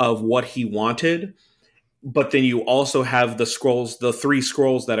of what he wanted. But then you also have the Skrulls, the 3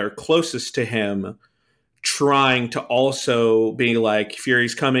 Skrulls that are closest to him, trying to also be like,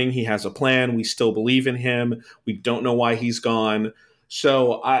 Fury's coming, he has a plan, we still believe in him, we don't know why he's gone.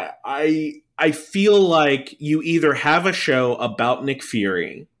 So I feel like you either have a show about Nick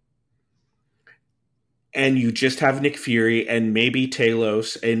Fury, and you just have Nick Fury and maybe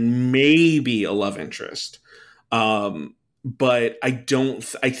Talos and maybe a love interest. But I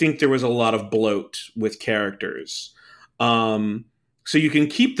think there was a lot of bloat with characters. So you can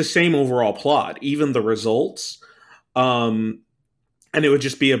keep the same overall plot, even the results. And it would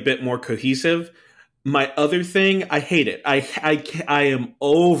just be a bit more cohesive. My other thing, I hate it. I am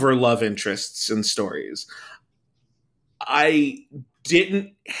over love interests in stories. I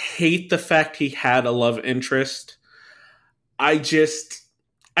didn't hate the fact he had a love interest. I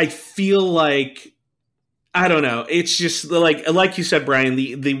feel like, I don't know. It's just like you said, Brian,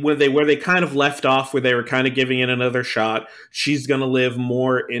 where they kind of left off, where they were kind of giving it another shot. She's going to live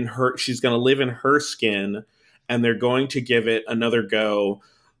she's going to live in her skin, and they're going to give it another go.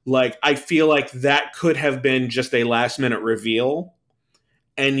 Like, I feel like that could have been just a last minute reveal,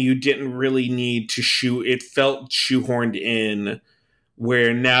 and you didn't really need to it felt shoehorned in,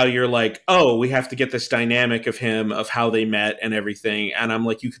 where now you're like, oh, we have to get this dynamic of him, of how they met and everything. And I'm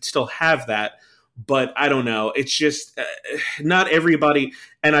like, you could still have that, but I don't know. It's just not everybody.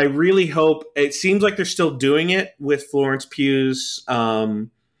 And I really hope, it seems like they're still doing it with Florence Pugh's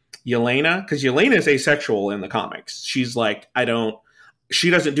Yelena, because Yelena is asexual in the comics. She's like, she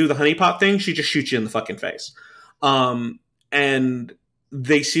doesn't do the honeypot thing. She just shoots you in the fucking face. And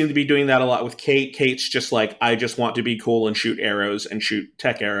they seem to be doing that a lot with Kate. Kate's just like, I just want to be cool and shoot arrows and shoot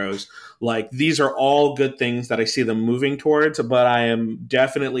tech arrows. Like, these are all good things that I see them moving towards, but I am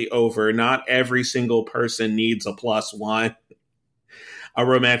definitely over. Not every single person needs a +1, a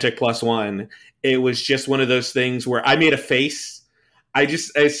romantic +1. It was just one of those things where I made a face.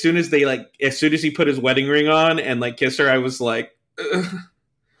 As soon as he put his wedding ring on and like kissed her, I was like, I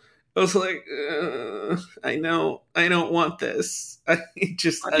don't want this. Why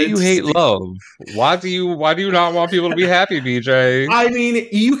do you hate love? Why do you not want people to be happy, BJ? I mean,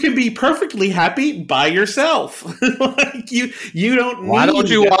 you can be perfectly happy by yourself. Like, you don't. Why do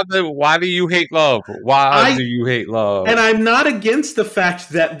you hate love? Why do you hate love? And I'm not against the fact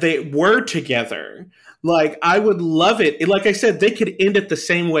that they were together. Like, I would love it. Like I said, they could end it the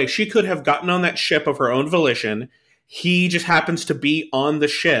same way. She could have gotten on that ship of her own volition. He just happens to be on the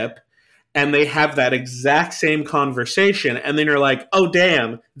ship, and they have that exact same conversation. And then you're like, oh,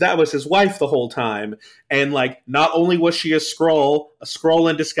 damn, that was his wife the whole time. And like, not only was she a Skrull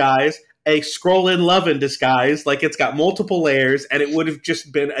in disguise, a Skrull in love in disguise. Like, it's got multiple layers, and it would have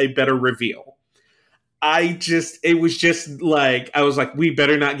just been a better reveal. It was just like, I was like, we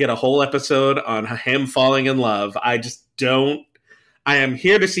better not get a whole episode on him falling in love. I am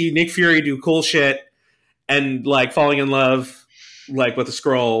here to see Nick Fury do cool shit. And like, falling in love, like with a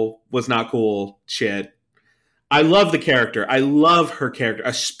Skrull, was not cool shit. I love the character. I love her character,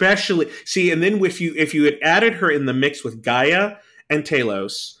 especially. See, and then if you had added her in the mix with Gaia and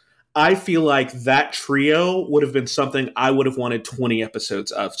Talos, I feel like that trio would have been something I would have wanted 20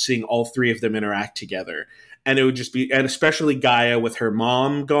 episodes of, seeing all three of them interact together. And it would just be, and especially Gaia with her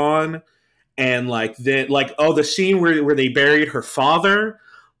mom gone, and like the scene where they buried her father,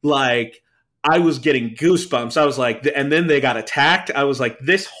 like, I was getting goosebumps. I was like, and then they got attacked. I was like,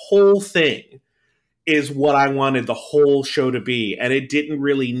 this whole thing is what I wanted the whole show to be. And it didn't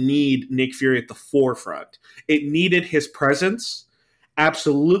really need Nick Fury at the forefront. It needed his presence.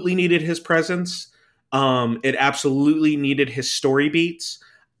 Absolutely needed his presence. It absolutely needed his story beats.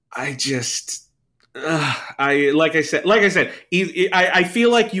 I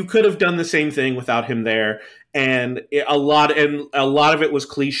feel like you could have done the same thing without him there. And a lot of it was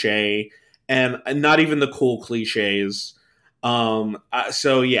cliche. And not even the cool cliches.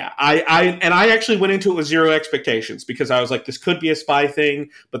 So yeah, I actually went into it with zero expectations, because I was like, this could be a spy thing,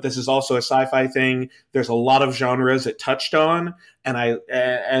 but this is also a sci-fi thing. There's a lot of genres it touched on,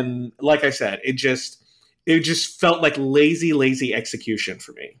 and like I said, it just felt like lazy execution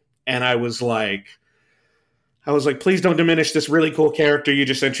for me. And I was like, please don't diminish this really cool character you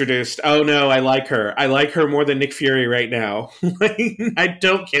just introduced. Oh no, I like her. I like her more than Nick Fury right now. I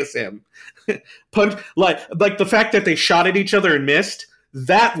don't kiss him. Punch, like the fact that they shot at each other and missed,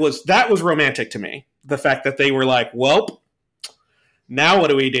 that was romantic to me. The fact that they were like, well, now what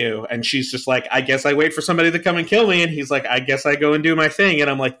do we do? And she's just like, I guess I wait for somebody to come and kill me. And he's like, I guess I go and do my thing. And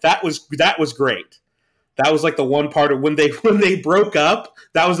I'm like, that was great. That was like the one part of when they broke up.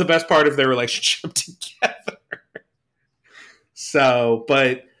 That was the best part of their relationship together. So,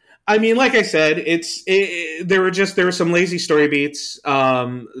 but I mean, like I said, there were some lazy story beats,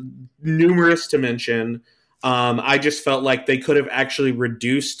 numerous to mention. I just felt like they could have actually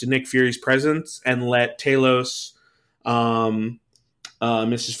reduced Nick Fury's presence and let Talos,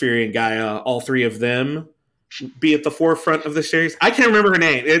 Mrs. Fury, and Gaia, all three of them, be at the forefront of the series. I can't remember her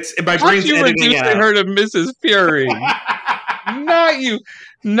name. It's my brain's editing out. Her to Mrs. Fury. Not you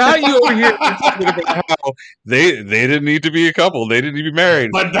over here talking about how they didn't need to be a couple. They didn't need to be married.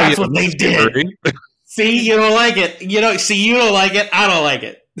 But that's what they did. See, you don't like it. You don't like it. I don't like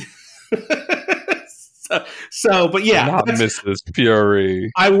it. But yeah, not Mrs.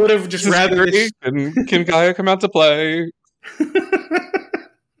 Fury. I would have just rather. Can Gaia come out to play?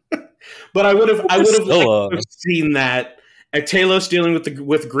 But I would have seen that Talos dealing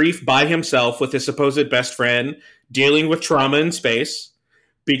with grief by himself with his supposed best friend, dealing with trauma in space,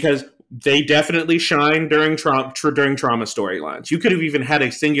 because they definitely shine during trauma storylines. You could have even had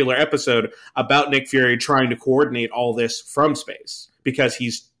a singular episode about Nick Fury trying to coordinate all this from space because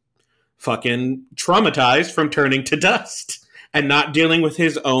he's fucking traumatized from turning to dust and not dealing with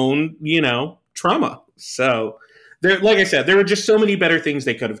his own, trauma. So, like I said, there were just so many better things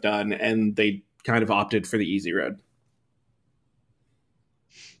they could have done, and they kind of opted for the easy road.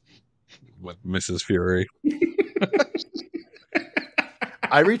 With Mrs. Fury.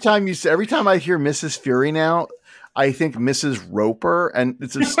 Every time I hear Mrs. Fury now, I think Mrs. Roper, and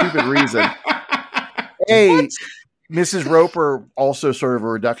it's a stupid reason. Mrs. Roper, also sort of a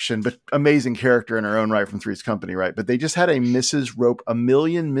reduction, but amazing character in her own right from Three's Company, right? But they just had a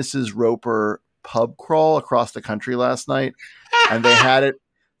million Mrs. Roper pub crawl across the country last night, and they had it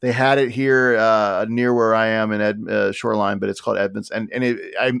here near where I am in Shoreline, but it's called Edmonds, and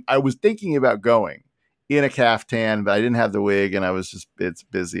I was thinking about going in a caftan, but I didn't have the wig, and it's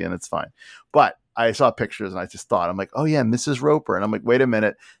busy, and it's fine. But I saw pictures, and I just thought, I'm like, oh yeah, Mrs. Roper, and I'm like, wait a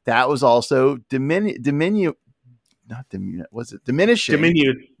minute, that was also diminishing.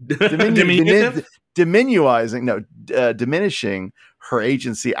 Diminishing her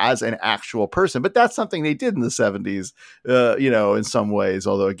agency as an actual person. But that's something they did in the 70s, in some ways,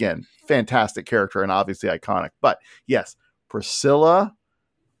 although again, fantastic character and obviously iconic. But yes, Priscilla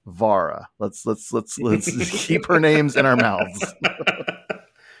Vara. Let's keep her names in our mouths.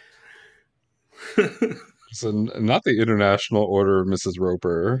 So not the International Order of Mrs.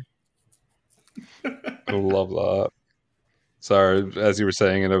 Roper. I love that. Sorry, as you were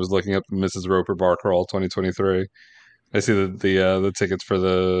saying it, I was looking up Mrs. Roper Bar Crawl 2023. I see the tickets for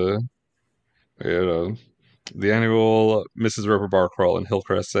the annual Mrs. Roper Bar Crawl in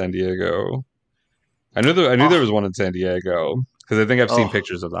Hillcrest, San Diego. I knew there was one in San Diego because I think I've seen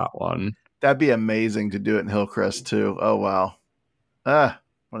pictures of that one. That'd be amazing to do it in Hillcrest too. Oh wow,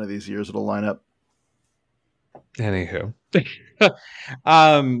 one of these years it'll line up. Anywho,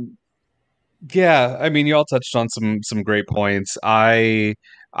 yeah, I mean, you all touched on some great points. I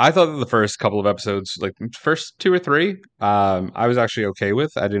thought that the first couple of episodes, like first 2 or 3, I was actually okay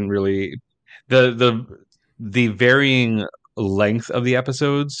with. I didn't really the varying length of the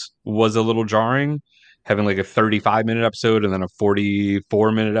episodes was a little jarring, having like a 35-minute episode and then a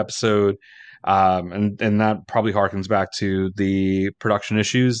 44-minute episode. And that probably harkens back to the production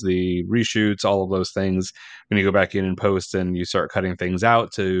issues, the reshoots, all of those things. When you go back in and post and you start cutting things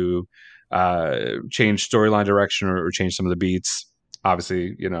out to change storyline direction or change some of the beats,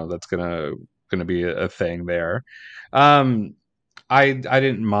 obviously, that's gonna be a thing there. I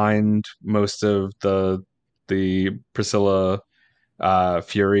didn't mind most of the Priscilla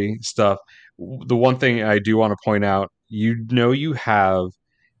Fury stuff. The one thing I do want to point out, you have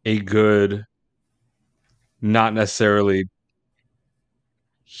a good, not necessarily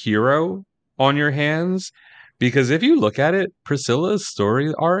hero on your hands, because if you look at it, Priscilla's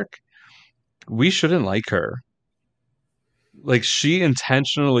story arc, we shouldn't like her. Like, she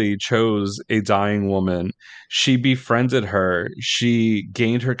intentionally chose a dying woman. She befriended her. She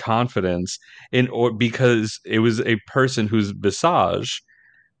gained her confidence because it was a person whose visage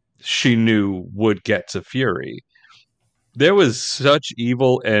she knew would get to Fury. There was such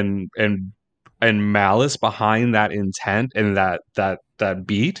evil and malice behind that intent and that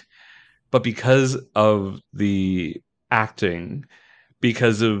beat, but because of the acting,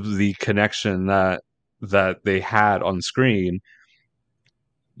 because of the connection that they had on screen,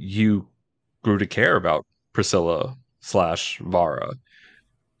 you grew to care about Priscilla / Vara,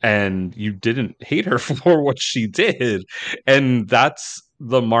 and you didn't hate her for what she did. And that's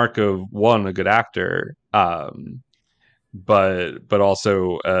the mark of a good actor, but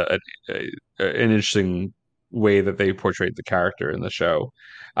also an interesting way that they portrayed the character in the show.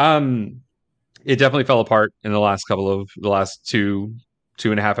 It definitely fell apart in the last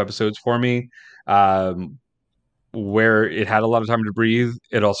 2.5 episodes for me, where it had a lot of time to breathe.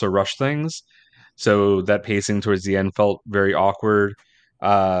 It also rushed things, so that pacing towards the end felt very awkward.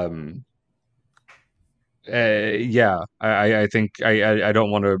 I think I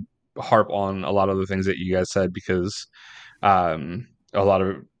don't want to harp on a lot of the things that you guys said, because a lot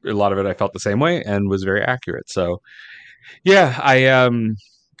of it I felt the same way and was very accurate. So yeah,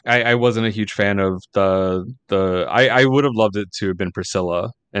 I wasn't a huge fan of I would have loved it to have been Priscilla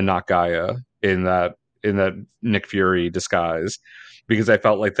and not Gaia in that Nick Fury disguise. because I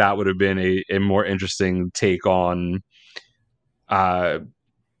felt like that would have been a more interesting take on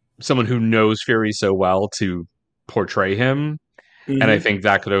someone who knows Fury so well to portray him. And I think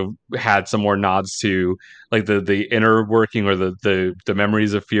that could have had some more nods to like the inner working or the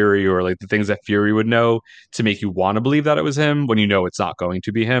memories of Fury, or like the things that Fury would know to make you want to believe that it was him when you know it's not going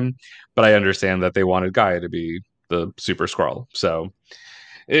to be him. But I understand that they wanted Gaia to be the Super Skrull. So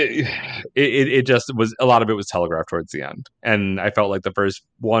it just was, a lot of it was telegraphed towards the end. And I felt like the first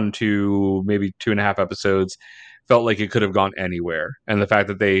 1, 2, maybe 2.5 episodes felt like it could have gone anywhere. And the fact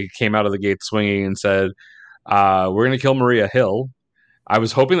that they came out of the gate swinging and said, we're going to kill Maria Hill. I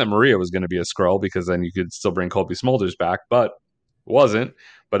was hoping that Maria was going to be a Skrull, because then you could still bring Colby Smulders back, but wasn't.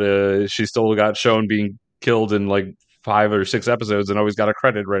 But she still got shown being killed in like 5 or 6 episodes and always got a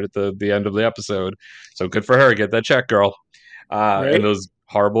credit right at the end of the episode. So good for her. Get that check, girl. Right? And those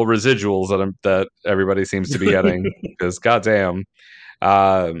horrible residuals that everybody seems to be getting, because goddamn.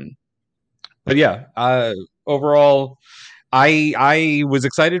 But yeah, overall, I was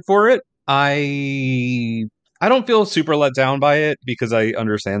excited for it. I don't feel super let down by it, because I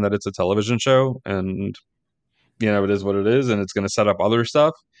understand that it's a television show, and it is what it is, and it's going to set up other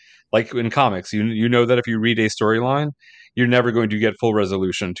stuff. Like in comics, you know that if you read a storyline, you're never going to get full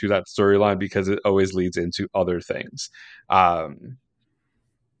resolution to that storyline, because it always leads into other things.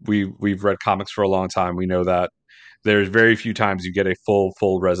 We've read comics for a long time. We know that there's very few times you get a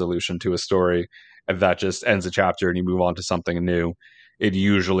full resolution to a story, and that just ends a chapter and you move on to something new. It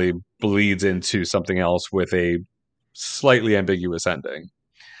usually bleeds into something else with a slightly ambiguous ending.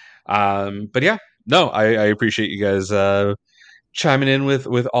 But yeah, no, I appreciate you guys chiming in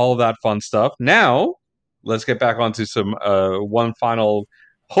with all of that fun stuff. Now, let's get back onto some one final,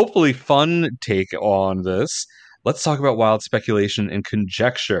 hopefully fun take on this. Let's talk about wild speculation and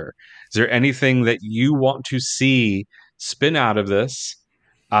conjecture. Is there anything that you want to see spin out of this?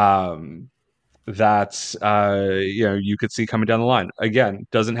 That you could see coming down the line. Again,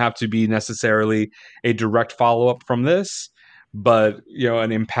 doesn't have to be necessarily a direct follow-up from this, but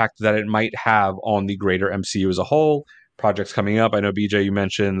an impact that it might have on the greater MCU as a whole. Projects coming up. I know, BJ, you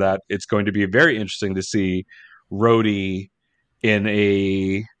mentioned that it's going to be very interesting to see Rhodey in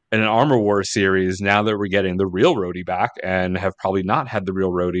an Armor Wars series, now that we're getting the real Rhodey back, and have probably not had the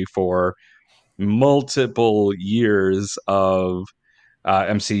real Rhodey for multiple years of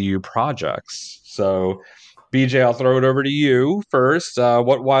MCU projects. So, BJ, I'll throw it over to you first.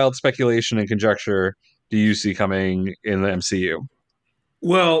 What wild speculation and conjecture do you see coming in the MCU?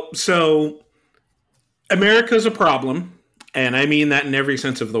 Well, so America's a problem, and I mean that in every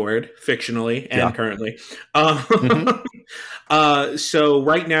sense of the word, fictionally and currently. So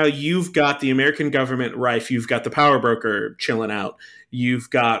right now you've got the American government rife. You've got the power broker chilling out. You've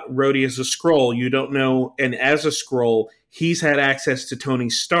got Rhodey as a Skrull. You don't know, and as a Skrull, he's had access to Tony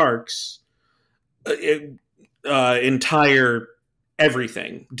Stark's entire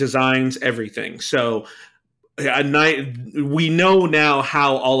everything, designs, everything. So we know now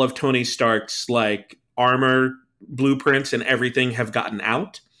how all of Tony Stark's like armor blueprints and everything have gotten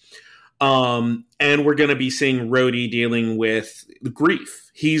out. And we're going to be seeing Rhodey dealing with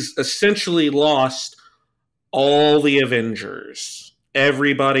grief. He's essentially lost all the Avengers.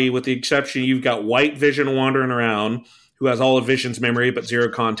 Everybody, with the exception, you've got White Vision wandering around, who has all of Vision's memory but zero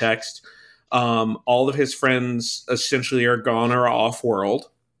context. All of his friends essentially are gone or off-world.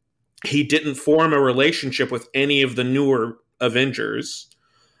 He didn't form a relationship with any of the newer Avengers.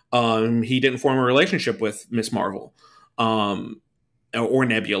 He didn't form a relationship with Miss Marvel or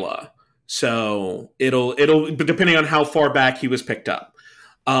Nebula. So it'll depending on how far back he was picked up.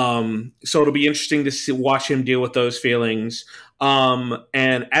 So it'll be interesting to watch him deal with those feelings.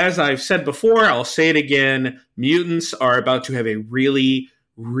 And as I've said before, I'll say it again, mutants are about to have a really,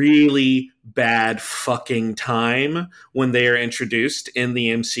 really bad fucking time when they are introduced in the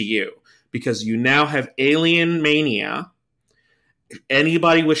MCU, because you now have alien mania,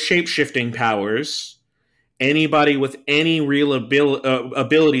 anybody with shape-shifting powers, anybody with any real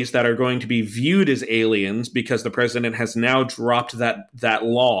abilities that are going to be viewed as aliens, because the president has now dropped that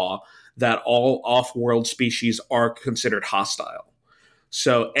law that all off-world species are considered hostile.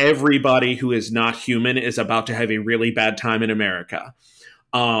 So everybody who is not human is about to have a really bad time in America.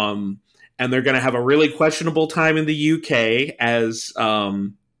 And they're going to have a really questionable time in the UK as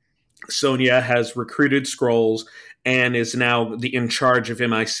Sonya has recruited Skrulls and is now in charge of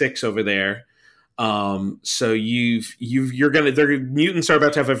MI6 over there. So mutants are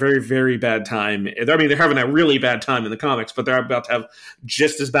about to have a very, very bad time. I mean, they're having a really bad time in the comics, but they're about to have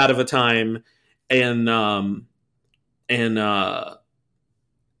just as bad of a time in the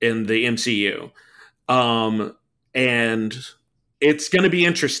MCU. And it's going to be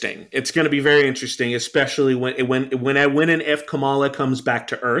interesting. It's going to be very interesting, especially when and if Kamala comes back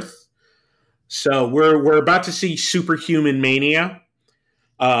to Earth. So we're about to see superhuman mania.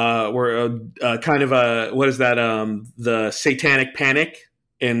 We're kind of a what is that? The satanic panic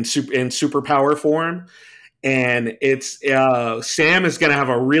in superpower form, and it's Sam is going to have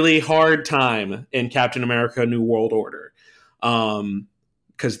a really hard time in Captain America: New World Order,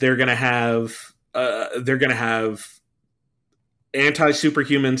 because they're going to have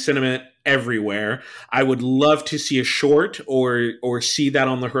anti-superhuman sentiment everywhere. I would love to see a short or see that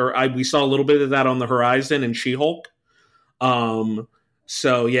on the we saw a little bit of that on the horizon in She-Hulk.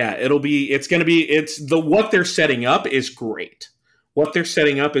 So yeah, what they're setting up is great. What they're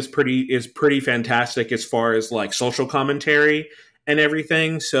setting up is pretty fantastic as far as like social commentary and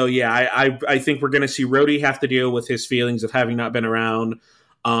everything. So yeah, I think we're going to see Rhodey have to deal with his feelings of having not been around.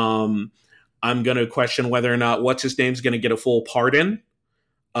 I'm going to question whether or not what's his name's going to get a full pardon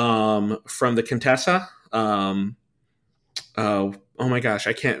from the Contessa. Oh my gosh,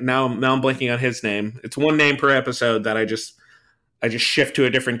 I can't now. I'm blanking on his name. It's one name per episode that I just shift to a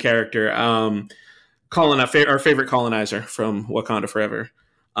different character. Our favorite colonizer from Wakanda Forever.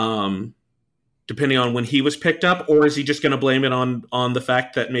 Depending on when he was picked up, or is he just going to blame it on the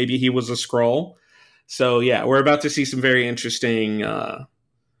fact that maybe he was a Skrull? So yeah, we're about to see some very interesting.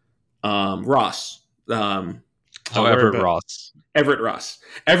 Ross. Everett Ross. Everett Ross.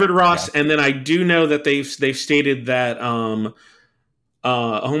 Yeah. And then I do know that they've stated that oh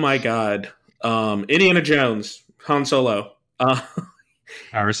my God. Indiana Jones, Han Solo.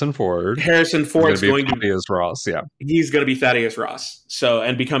 Harrison Ford is going to be Thaddeus Ross, yeah. He's going to be Thaddeus Ross. So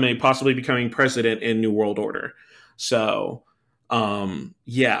and possibly becoming president in New World Order. So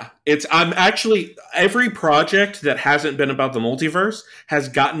yeah, I'm actually every project that hasn't been about the multiverse has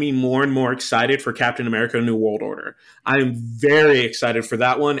gotten me more and more excited for Captain America: New World Order. I'm very excited for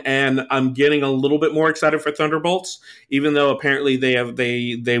that one, and I'm getting a little bit more excited for Thunderbolts, even though apparently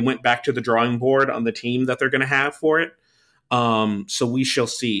they went back to the drawing board on the team that they're going to have for it. So we shall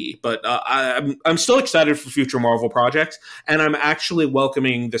see, but I'm still excited for future Marvel projects, and I'm actually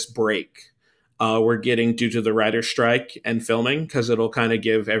welcoming this break we're getting due to the writer's strike and filming, because it'll kind of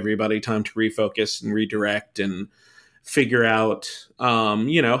give everybody time to refocus and redirect and figure out, how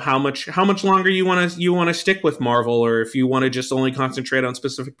much longer you want to stick with Marvel, or if you want to just only concentrate on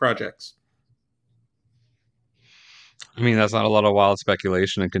specific projects. I mean, that's not a lot of wild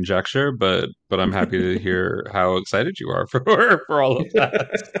speculation and conjecture, but I'm happy to hear how excited you are for all of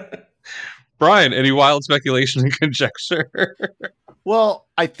that. Brian, any wild speculation and conjecture? Well,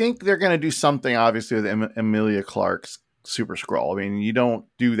 I think they're going to do something, obviously, with Emilia Clarke's Super Skrull. I mean, you don't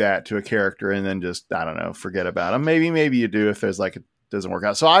do that to a character and then just, I don't know, forget about him. Maybe you do if there's like it doesn't work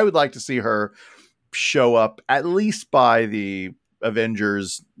out. So I would like to see her show up at least by the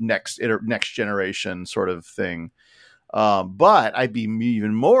Avengers next generation sort of thing. But I'd be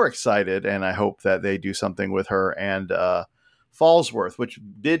even more excited, and I hope that they do something with her and Falsworth,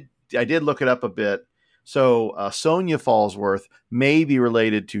 I did look it up a bit. So Sonya Falsworth may be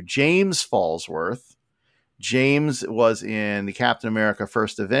related to James Falsworth. James was in the Captain America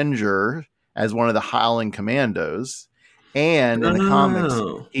First Avenger as one of the Howling Commandos. And in the comics,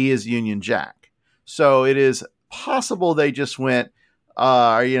 he is Union Jack. So it is possible they just went,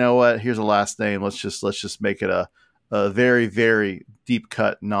 you know what, here's a last name. Let's just make it a very, very deep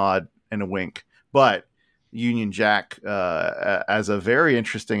cut nod and a wink. But Union Jack as a very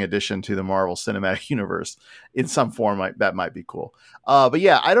interesting addition to the Marvel Cinematic Universe in some form, that might be cool. But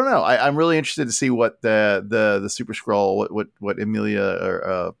yeah, I don't know. I'm really interested to see what the Super Skrull, what Emilia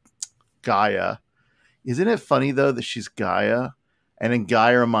or Gaia. Isn't it funny though that she's Gaia, and then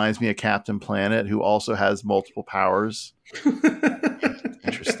Gaia reminds me of Captain Planet, who also has multiple powers.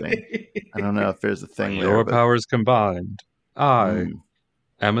 Interesting. I don't know if there's a thing there. Your powers combined, I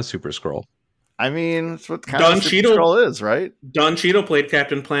am a Super Skrull. I mean, that's what kind of Super Skrull is, right? Don Cheadle played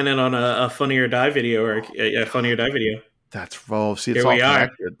Captain Planet on a Funny or Die video, or a Funny or Die video. That's see, it's all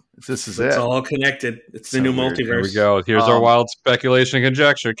connected. It's all connected. It's the new multiverse. Here we go. Here's our wild speculation and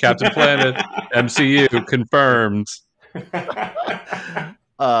conjecture. Captain Planet, MCU confirmed.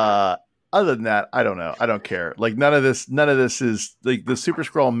 Other than that, I don't know. I don't care. Like none of this is like the Super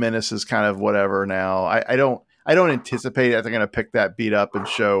Skrull menace is kind of whatever now. I don't anticipate that they're going to pick that beat up and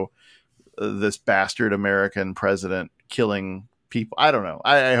show this bastard American president killing people. I don't know.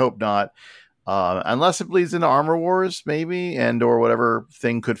 I hope not. Unless it bleeds into Armor Wars, maybe, and or whatever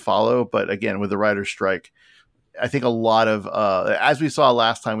thing could follow. But again, with the writer's strike, I think a lot of, as we saw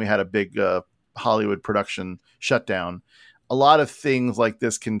last time we had a big Hollywood production shutdown, a lot of things like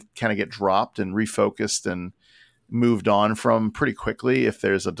this can kind of get dropped and refocused and moved on from pretty quickly if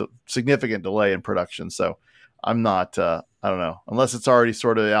there's a significant delay in production. So I'm not, I don't know, unless it's already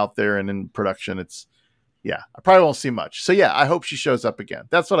sort of out there and in production, I probably won't see much. So yeah, I hope she shows up again.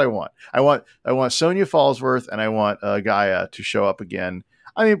 That's what I want. I want Sonya Fallsworth, and I want Gaia to show up again.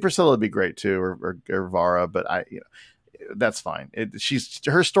 I mean, Priscilla would be great too, or Vara, but that's fine.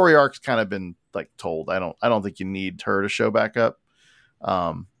 Her story arc's kind of been like told. I don't think you need her to show back up.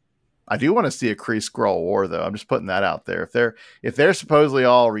 I do want to see a Kree Skrull war, though. I'm just putting that out there. If they're supposedly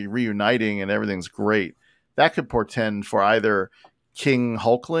all reuniting and everything's great, that could portend for either King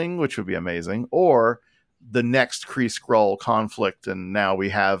Hulkling, which would be amazing, or the next Kree Skrull conflict. And now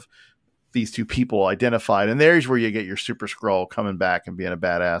we have these two people identified, and there's where you get your Super Skrull coming back and being a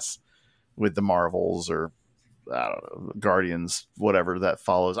badass with the Marvels or I don't know, Guardians, whatever that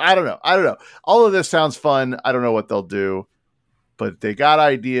follows. I don't know. All of this sounds fun. I don't know what they'll do. But they got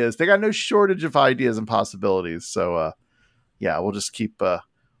ideas. They got no shortage of ideas and possibilities. So, we'll just keep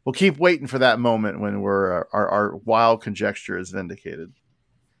waiting for that moment when our wild conjecture is vindicated.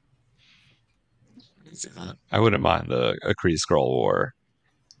 I wouldn't mind a Kree Skrull war.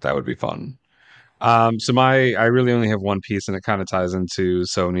 That would be fun. So I really only have one piece, and it kind of ties into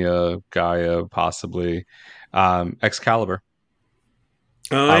Sonya, Gaia, possibly Excalibur.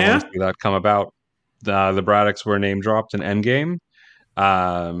 Oh, I want to see that come about. The Braddocks were name dropped in Endgame.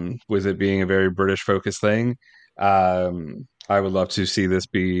 With it being a very British focused thing, I would love to see this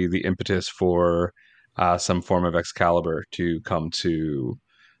be the impetus for some form of Excalibur to come to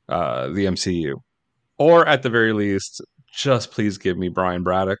the MCU, or at the very least, just please give me Brian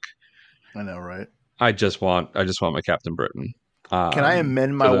Braddock. I know, right? I just want my Captain Britain. Can I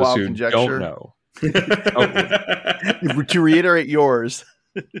amend my wild conjecture? Don't know. To reiterate yours.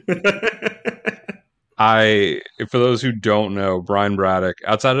 For those who don't know, Brian Braddock,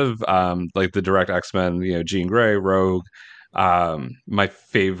 outside of like the direct X-Men, Jean Grey, Rogue, my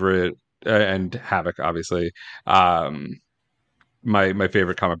favorite, and Havoc, obviously, my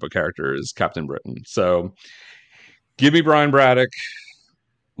favorite comic book character is Captain Britain. So give me Brian Braddock.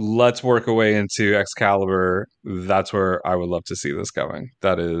 Let's work our way into Excalibur. That's where I would love to see this going.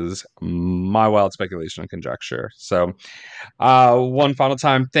 That is my wild speculation and conjecture. So one final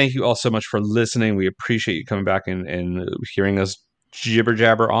time, thank you all so much for listening. We appreciate you coming back and hearing us jibber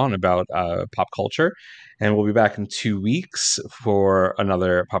jabber on about pop culture. And we'll be back in 2 weeks for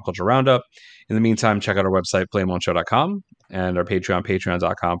another pop culture roundup. In the meantime, check out our website, flameonshow.com, and our Patreon,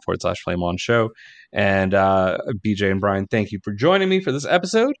 patreon.com/flameonshow. And BJ and Brian, thank you for joining me for this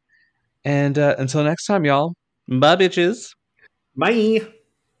episode. And until next time, y'all, bye, bitches. Bye.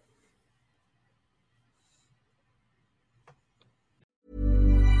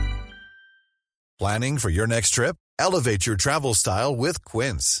 Planning for your next trip? Elevate your travel style with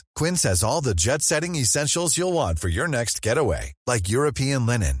Quince. Quince has all the jet-setting essentials you'll want for your next getaway, like European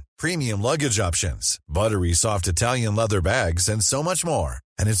linen, premium luggage options, buttery soft Italian leather bags, and so much more.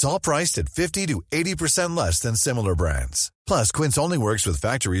 And it's all priced at 50 to 80% less than similar brands. Plus, Quince only works with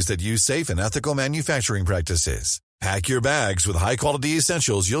factories that use safe and ethical manufacturing practices. Pack your bags with high-quality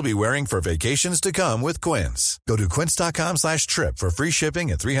essentials you'll be wearing for vacations to come with Quince. Go to quince.com/trip for free shipping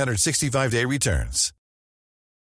and 365-day returns.